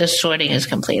until the sorting is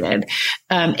completed.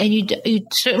 And you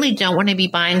certainly don't want to be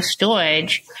buying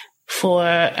storage for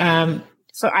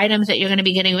items that you're going to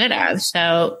be getting rid of.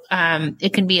 So,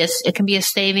 it can be a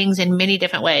savings in many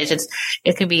different ways.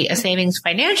 It can be a savings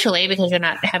financially because you're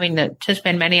not having to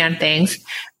spend money on things,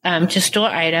 to store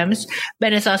items,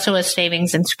 but it's also a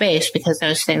savings in space because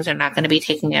those things are not going to be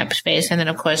taking up space. And then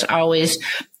of course, always,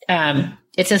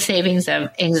 it's a savings of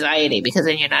anxiety because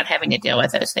then you're not having to deal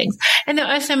with those things. And there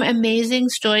are some amazing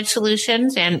storage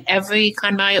solutions, and every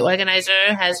KonMari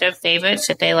organizer has their favorites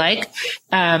that they like.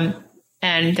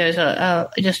 And there's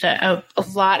just a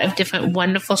lot of different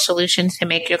wonderful solutions to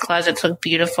make your closets look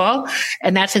beautiful.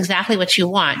 And that's exactly what you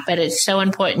want. But it's so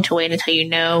important to wait until you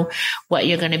know what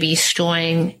you're going to be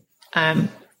storing,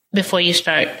 before you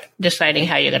start deciding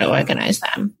how you're going to organize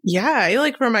them. Yeah, I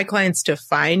like for my clients to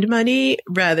find money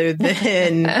rather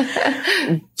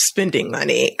than spending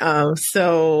money.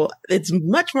 So it's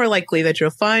much more likely that you'll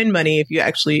find money if you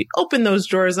actually open those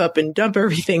drawers up and dump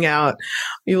everything out.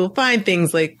 You will find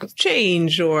things like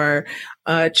change or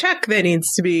a check that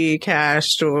needs to be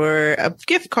cashed or a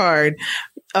gift card.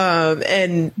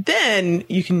 And then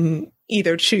you can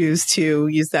either choose to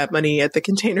use that money at the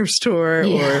Container Store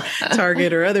or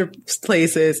Target or other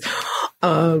places,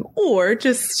 or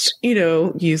just,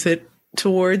 use it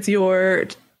towards your,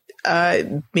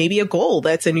 maybe a goal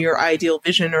that's in your ideal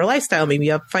vision or lifestyle. Maybe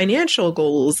you have financial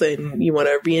goals and you want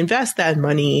to reinvest that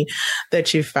money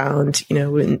that you found,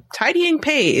 and tidying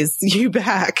pays you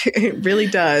back. It really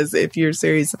does if you're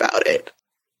serious about it.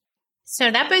 So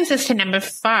that brings us to number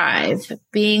 5,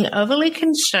 being overly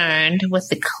concerned with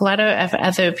the clutter of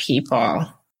other people.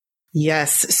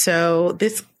 Yes. So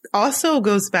this also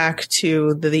goes back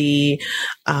to the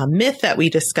myth that we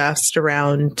discussed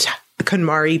around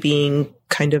KonMari being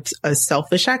kind of a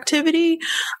selfish activity.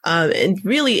 And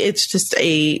really, it's just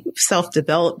a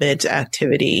self-development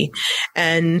activity.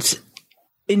 And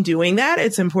in doing that,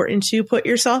 it's important to put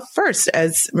yourself first,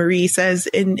 as Marie says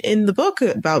in the book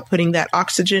about putting that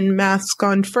oxygen mask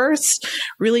on first,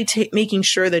 really making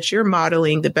sure that you're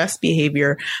modeling the best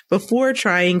behavior before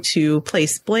trying to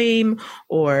place blame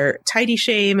or tidy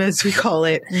shame, as we call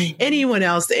it, anyone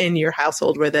else in your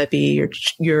household, whether that be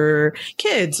your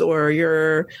kids or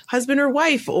your husband or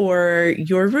wife or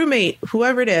your roommate,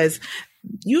 whoever it is.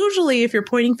 Usually, if you're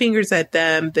pointing fingers at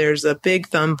them, there's a big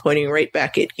thumb pointing right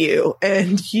back at you,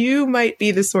 and you might be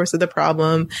the source of the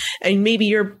problem, and maybe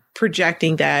you're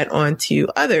projecting that onto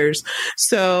others.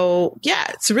 So yeah,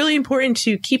 it's really important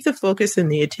to keep the focus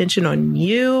and the attention on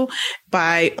you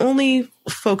by only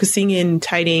focusing and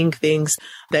tidying things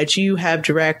that you have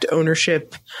direct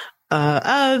ownership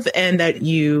of, and that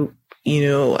you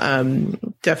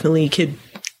definitely could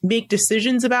make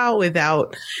decisions about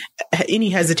without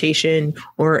any hesitation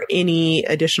or any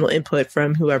additional input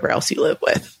from whoever else you live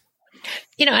with.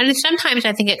 And sometimes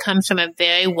I think it comes from a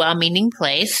very well-meaning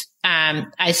place.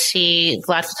 I see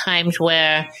lots of times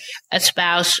where a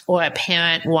spouse or a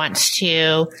parent wants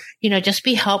to, just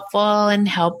be helpful and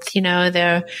help,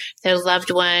 their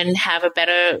loved one have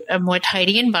a more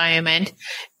tidy environment.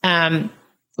 But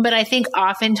I think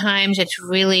oftentimes it's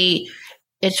really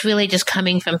just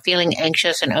coming from feeling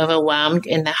anxious and overwhelmed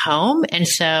in the home. And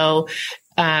so,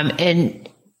 and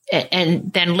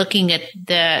and then looking at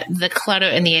the clutter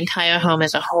in the entire home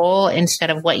as a whole instead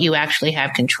of what you actually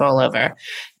have control over.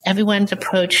 Everyone's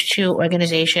approach to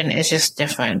organization is just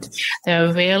different. There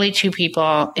are rarely two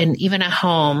people in even a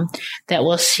home that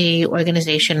will see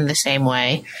organization in the same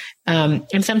way.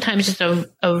 And sometimes it's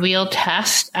a real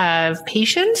test of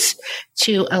patience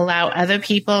to allow other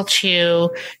people to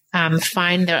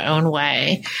find their own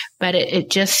way. But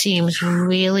it just seems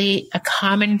really a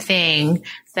common thing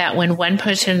that when one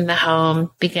person in the home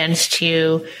begins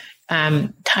to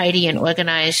tidy and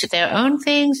organize their own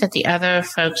things, that the other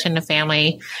folks in the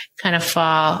family kind of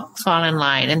fall in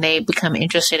line and they become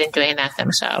interested in doing that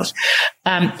themselves.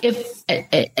 If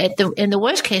in the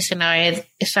worst case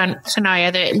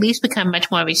scenario, they at least become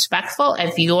much more respectful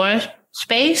of your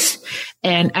space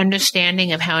and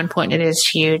understanding of how important it is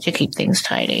to you to keep things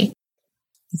tidy.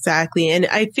 Exactly. And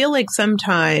I feel like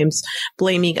sometimes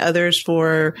blaming others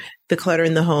for the clutter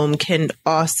in the home can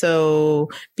also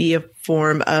be a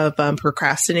form of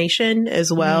procrastination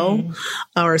as well,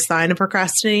 or a sign of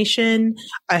procrastination.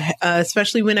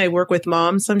 Especially when I work with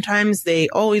moms, sometimes they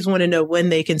always want to know when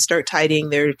they can start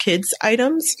tidying their kids'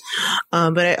 items.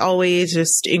 But I always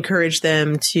just encourage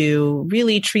them to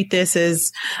really treat this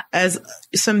as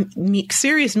some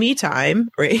serious me time,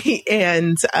 right?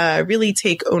 And really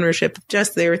take ownership of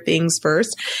just their things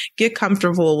first, get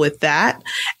comfortable with that,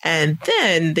 and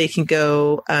then they can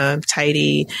go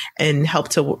tidy and help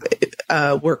to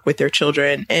work with their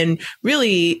children. And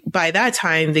really, by that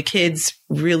time, the kids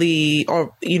really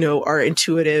are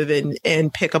intuitive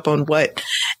and pick up on what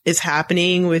is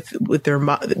happening with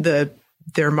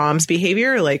their mom's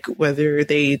behavior, like whether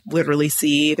they literally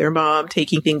see their mom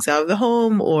taking things out of the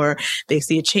home, or they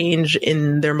see a change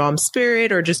in their mom's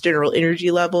spirit, or just general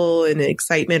energy level and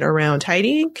excitement around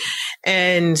tidying.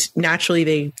 And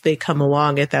naturally, they come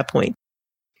along at that point.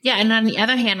 Yeah. And on the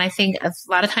other hand, I think a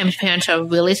lot of times parents are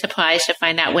really surprised to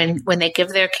find out when they give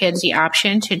their kids the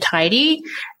option to tidy,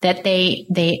 that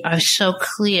they are so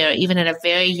clear, even at a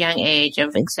very young age,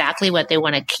 of exactly what they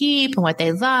want to keep and what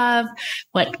they love,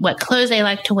 what clothes they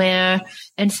like to wear.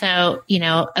 And so,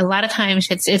 a lot of times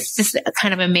it's just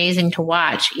kind of amazing to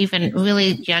watch even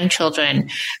really young children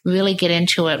really get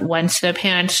into it once their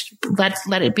parents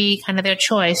let it be kind of their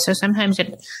choice. So sometimes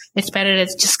it's better to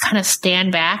just kind of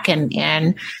stand back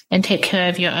and take care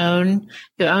of your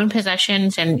own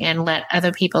possessions and let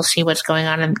other people see what's going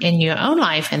on in your own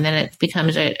life. And then it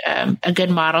becomes a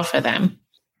good model for them.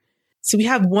 So we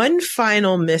have one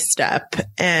final misstep,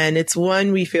 and it's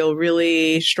one we feel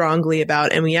really strongly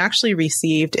about. And we actually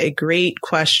received a great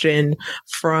question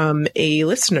from a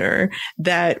listener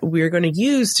that we're going to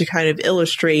use to kind of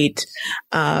illustrate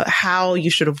how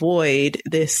you should avoid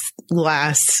this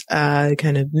last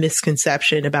kind of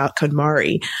misconception about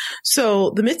KonMari.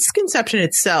 So the misconception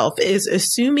itself is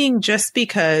assuming just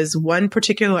because one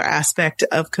particular aspect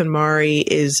of KonMari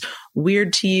is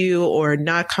weird to you or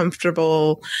not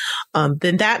comfortable,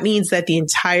 then that means that the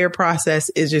entire process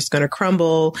is just going to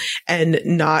crumble and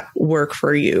not work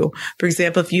for you. For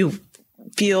example, if you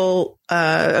feel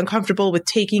uncomfortable with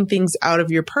taking things out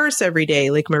of your purse every day,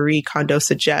 like Marie Kondo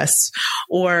suggests,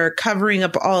 or covering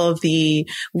up all of the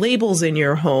labels in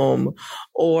your home,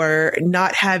 or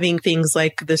not having things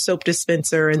like the soap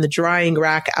dispenser and the drying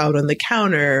rack out on the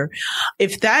counter,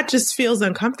 if that just feels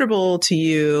uncomfortable to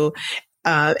you,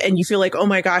 and you feel like, oh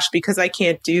my gosh, because I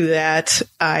can't do that,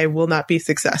 I will not be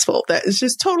successful. That is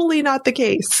just totally not the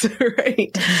case,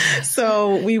 right?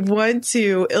 So we want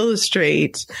to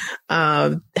illustrate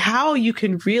how you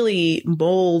can really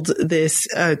mold this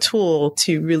tool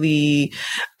to really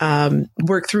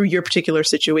work through your particular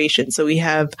situation. So we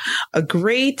have a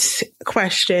great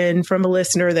question from a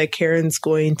listener that Karen's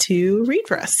going to read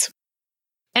for us.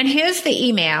 And here's the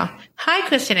email. Hi,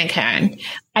 Kristen and Karen.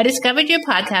 I discovered your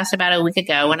podcast about a week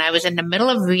ago when I was in the middle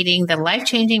of reading The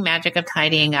Life-Changing Magic of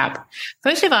Tidying Up.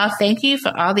 First of all, thank you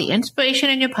for all the inspiration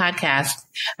in your podcast.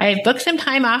 I have booked some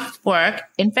time off work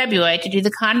in February to do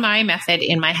the KonMari method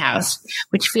in my house,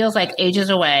 which feels like ages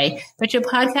away, but your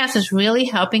podcast is really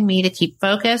helping me to keep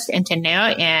focused and to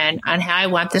narrow in on how I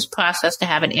want this process to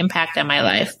have an impact on my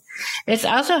life. It's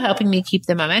also helping me keep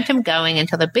the momentum going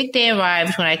until the big day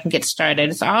arrives when I can get started.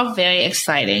 It's all very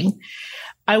exciting.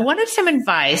 I wanted some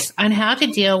advice on how to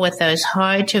deal with those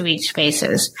hard to reach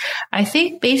spaces. I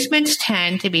think basements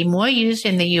tend to be more used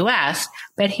in the US,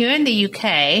 but here in the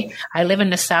UK, I live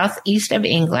in the southeast of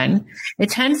England, it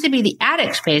tends to be the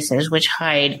attic spaces which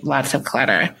hide lots of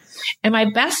clutter. Am I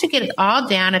best to get it all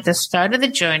down at the start of the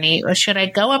journey, or should I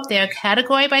go up there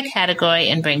category by category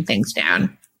and bring things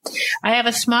down? I have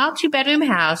a small 2-bedroom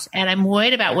house, and I'm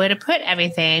worried about where to put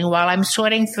everything while I'm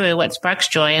sorting through what sparks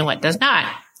joy and what does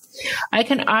not. I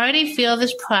can already feel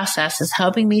this process is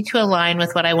helping me to align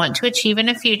with what I want to achieve in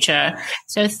the future.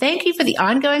 So thank you for the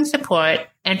ongoing support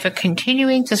and for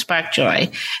continuing to spark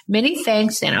joy. Many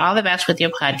thanks and all the best with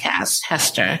your podcast,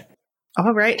 Hester.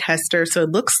 All right, Hester. So it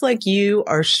looks like you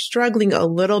are struggling a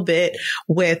little bit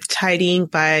with tidying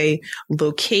by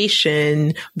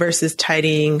location versus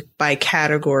tidying by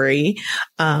category.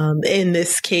 In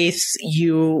this case,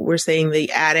 you were saying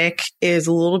the attic is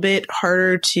a little bit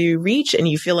harder to reach, and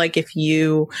you feel like if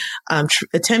you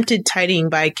attempted tidying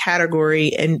by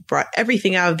category and brought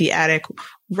everything out of the attic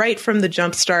right from the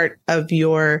jump start of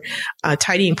your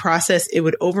tidying process, it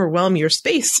would overwhelm your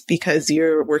space because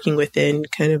you're working within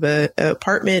kind of a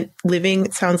apartment living,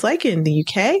 it sounds like, in the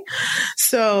UK.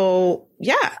 So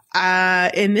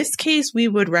in this case, we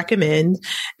would recommend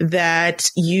that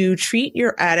you treat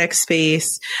your attic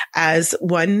space as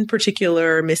one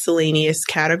particular miscellaneous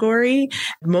category.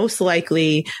 Most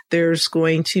likely, there's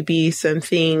going to be some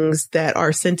things that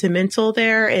are sentimental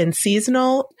there and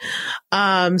seasonal.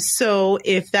 So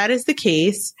if that is the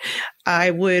case,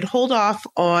 I would hold off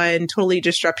on totally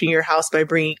disrupting your house by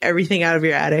bringing everything out of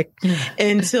your attic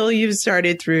until you've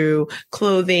started through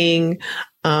clothing,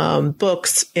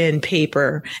 books and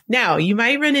paper. Now, you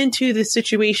might run into the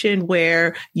situation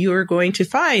where you're going to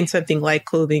find something like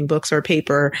clothing, books, or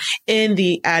paper in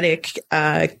the attic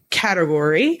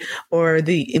category, or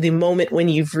the moment when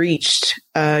you've reached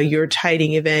your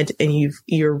tidying event and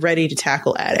you're ready to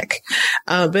tackle attic.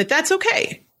 But that's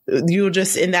okay. You'll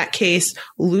just, in that case,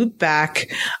 loop back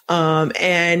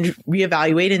and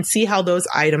reevaluate and see how those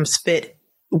items fit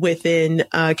within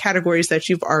categories that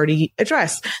you've already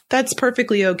addressed. That's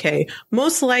perfectly okay.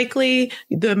 Most likely,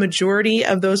 the majority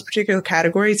of those particular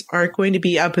categories aren't going to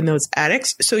be up in those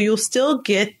attics. So you'll still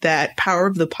get that power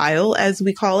of the pile, as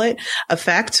we call it,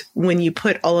 effect when you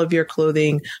put all of your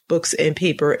clothing, books, and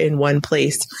paper in one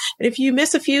place. And if you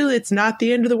miss a few, it's not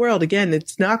the end of the world. Again,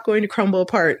 it's not going to crumble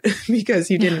apart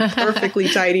because you didn't perfectly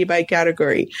tidy by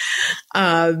category.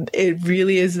 It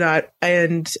really is not.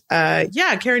 And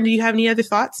Karen, do you have any other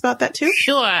thoughts about that too?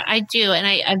 Sure, I do. And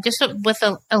I'm just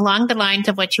along the lines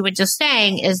of what you were just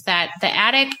saying, is that the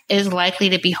attic is likely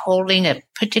to be holding a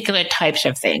particular types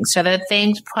of things. So the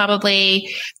things probably,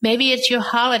 maybe it's your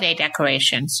holiday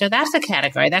decoration. So that's a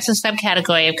category. That's a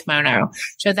subcategory of kimono.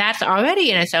 So that's already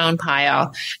in its own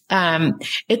pile.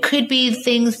 It could be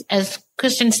things, as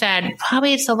Kristen said,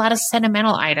 probably it's a lot of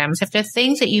sentimental items. If they're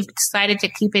things that you've decided to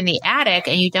keep in the attic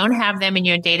and you don't have them in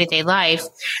your day-to-day life,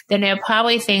 then they're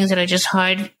probably things that are just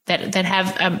hard, that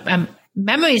have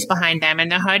memories behind them,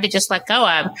 and they're hard to just let go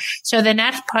of. So then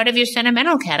that's part of your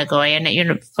sentimental category, and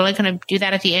you're probably going to do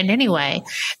that at the end anyway.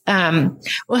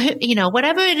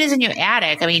 Whatever it is in your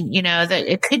attic,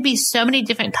 it could be so many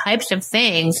different types of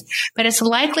things, but it's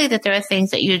likely that there are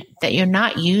things that you're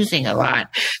not using a lot.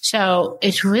 So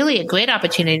it's really a great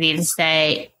opportunity to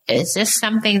say, is this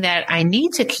something that I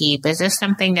need to keep? Is this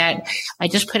something that I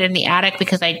just put in the attic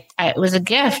because it was a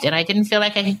gift and I didn't feel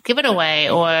like I could give it away,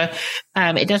 or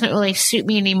it doesn't really suit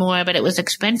me anymore, but it was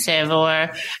expensive, or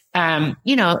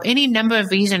any number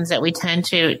of reasons that we tend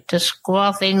to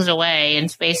squirrel things away in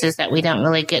spaces that we don't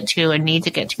really get to and need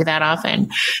to get to that often.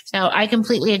 So I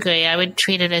completely agree. I would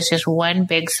treat it as just one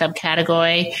big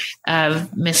subcategory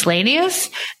of miscellaneous.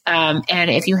 And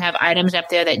if you have items up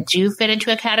there that do fit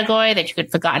into a category that you could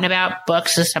have forgotten about,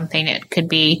 books is something that could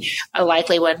be a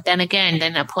likely one. Then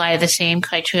apply the same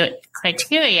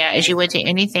criteria as you would to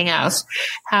anything else.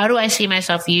 How do I see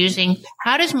myself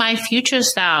how does my future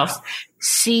self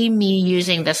see me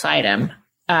using this item?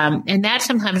 And that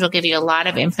sometimes will give you a lot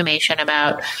of information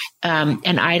about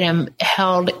an item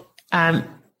held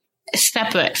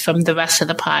separate from the rest of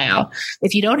the pile.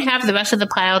 If you don't have the rest of the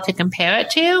pile to compare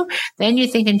it to, then you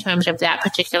think in terms of that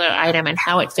particular item and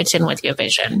how it fits in with your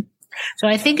vision. So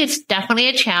I think it's definitely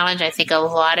a challenge. I think a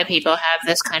lot of people have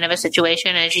this kind of a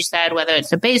situation, as you said, whether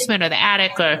it's the basement or the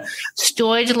attic or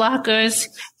storage lockers.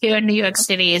 Here in New York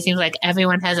City, it seems like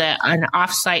everyone has an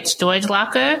off-site storage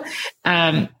locker.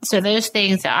 So those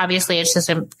things, obviously, it's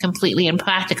just completely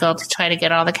impractical to try to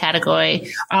get all of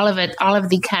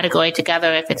the category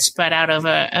together if it's spread out over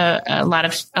a lot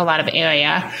of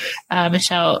area.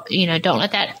 So don't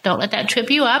let that trip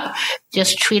you up.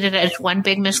 Just treat it as one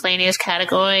big miscellaneous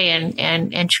category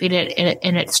and treat it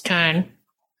in its turn.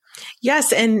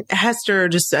 Yes. And Hester,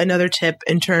 just another tip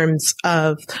in terms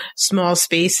of small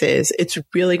spaces, it's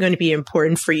really going to be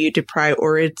important for you to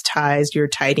prioritize your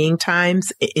tidying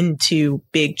times into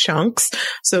big chunks.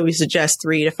 So we suggest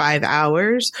 3 to 5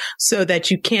 hours so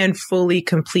that you can fully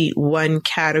complete one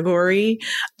category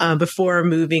before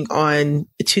moving on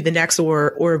to the next,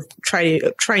 or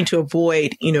trying to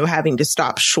avoid, having to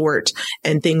stop short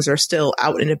and things are still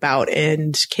out and about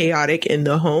and chaotic in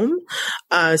the home.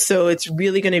 So it's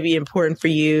really going to be important for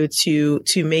you to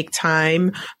make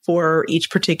time for each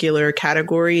particular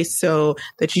category so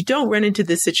that you don't run into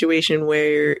this situation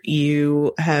where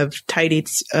you have tidied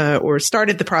or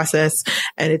started the process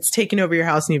and it's taken over your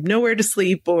house and you have nowhere to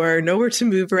sleep or nowhere to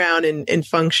move around and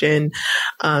function.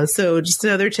 So just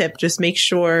another tip, just make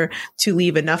sure to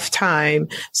leave enough time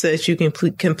so that you can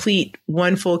complete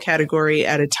one full category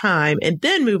at a time and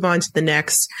then move on to the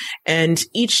next. And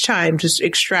each time just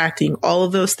extracting all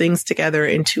of those things together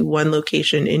into one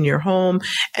location in your home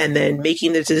and then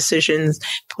making the decisions,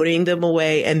 putting them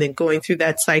away, and then going through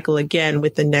that cycle again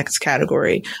with the next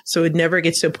category. So it never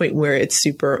gets to a point where it's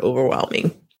super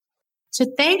overwhelming. So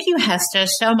thank you, Hester,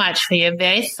 so much for your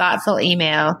very thoughtful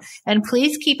email. And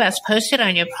please keep us posted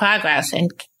on your progress and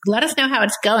let us know how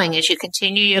it's going as you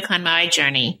continue your KonMari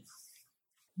journey.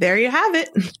 There you have it.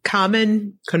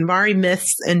 Common KonMari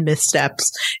myths and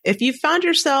missteps. If you found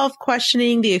yourself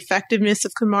questioning the effectiveness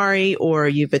of KonMari, or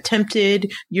you've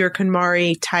attempted your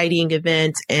KonMari tidying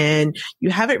event and you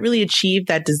haven't really achieved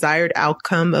that desired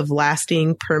outcome of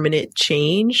lasting permanent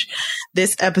change,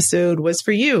 this episode was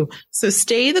for you. So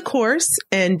stay the course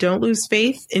and don't lose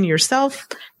faith in yourself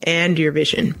and your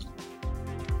vision.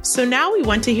 So now we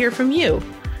want to hear from you.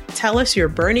 Tell us your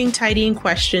burning tidying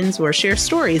questions or share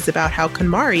stories about how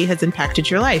KonMari has impacted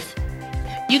your life.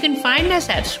 You can find us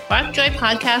at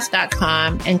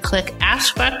sparkjoypodcast.com and click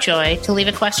Ask SparkJoy to leave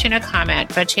a question or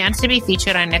comment for a chance to be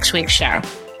featured on next week's show.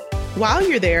 While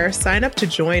you're there, sign up to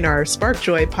join our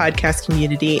SparkJoy podcast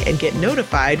community and get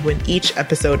notified when each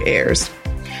episode airs.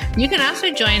 You can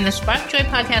also join the SparkJoy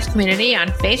podcast community on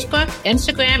Facebook,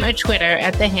 Instagram, or Twitter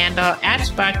at the handle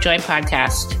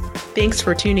 @SparkJoyPodcast. Thanks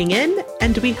for tuning in,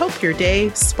 and we hope your day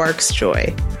sparks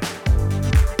joy.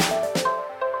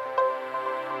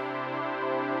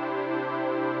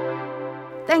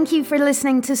 Thank you for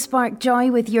listening to Spark Joy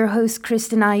with your host,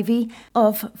 Kristen Ivy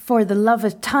of For the Love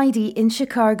of Tidy in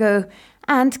Chicago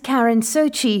and Karen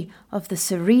Sochi of the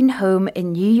Serene Home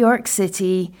in New York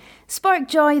City. Spark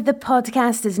Joy, the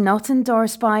podcast, is not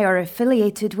endorsed by or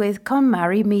affiliated with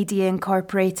KonMari Media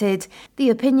Incorporated. The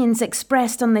opinions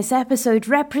expressed on this episode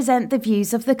represent the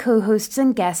views of the co-hosts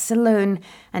and guests alone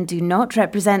and do not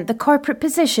represent the corporate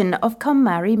position of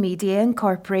KonMari Media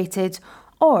Incorporated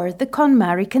or the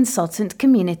KonMari consultant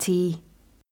community.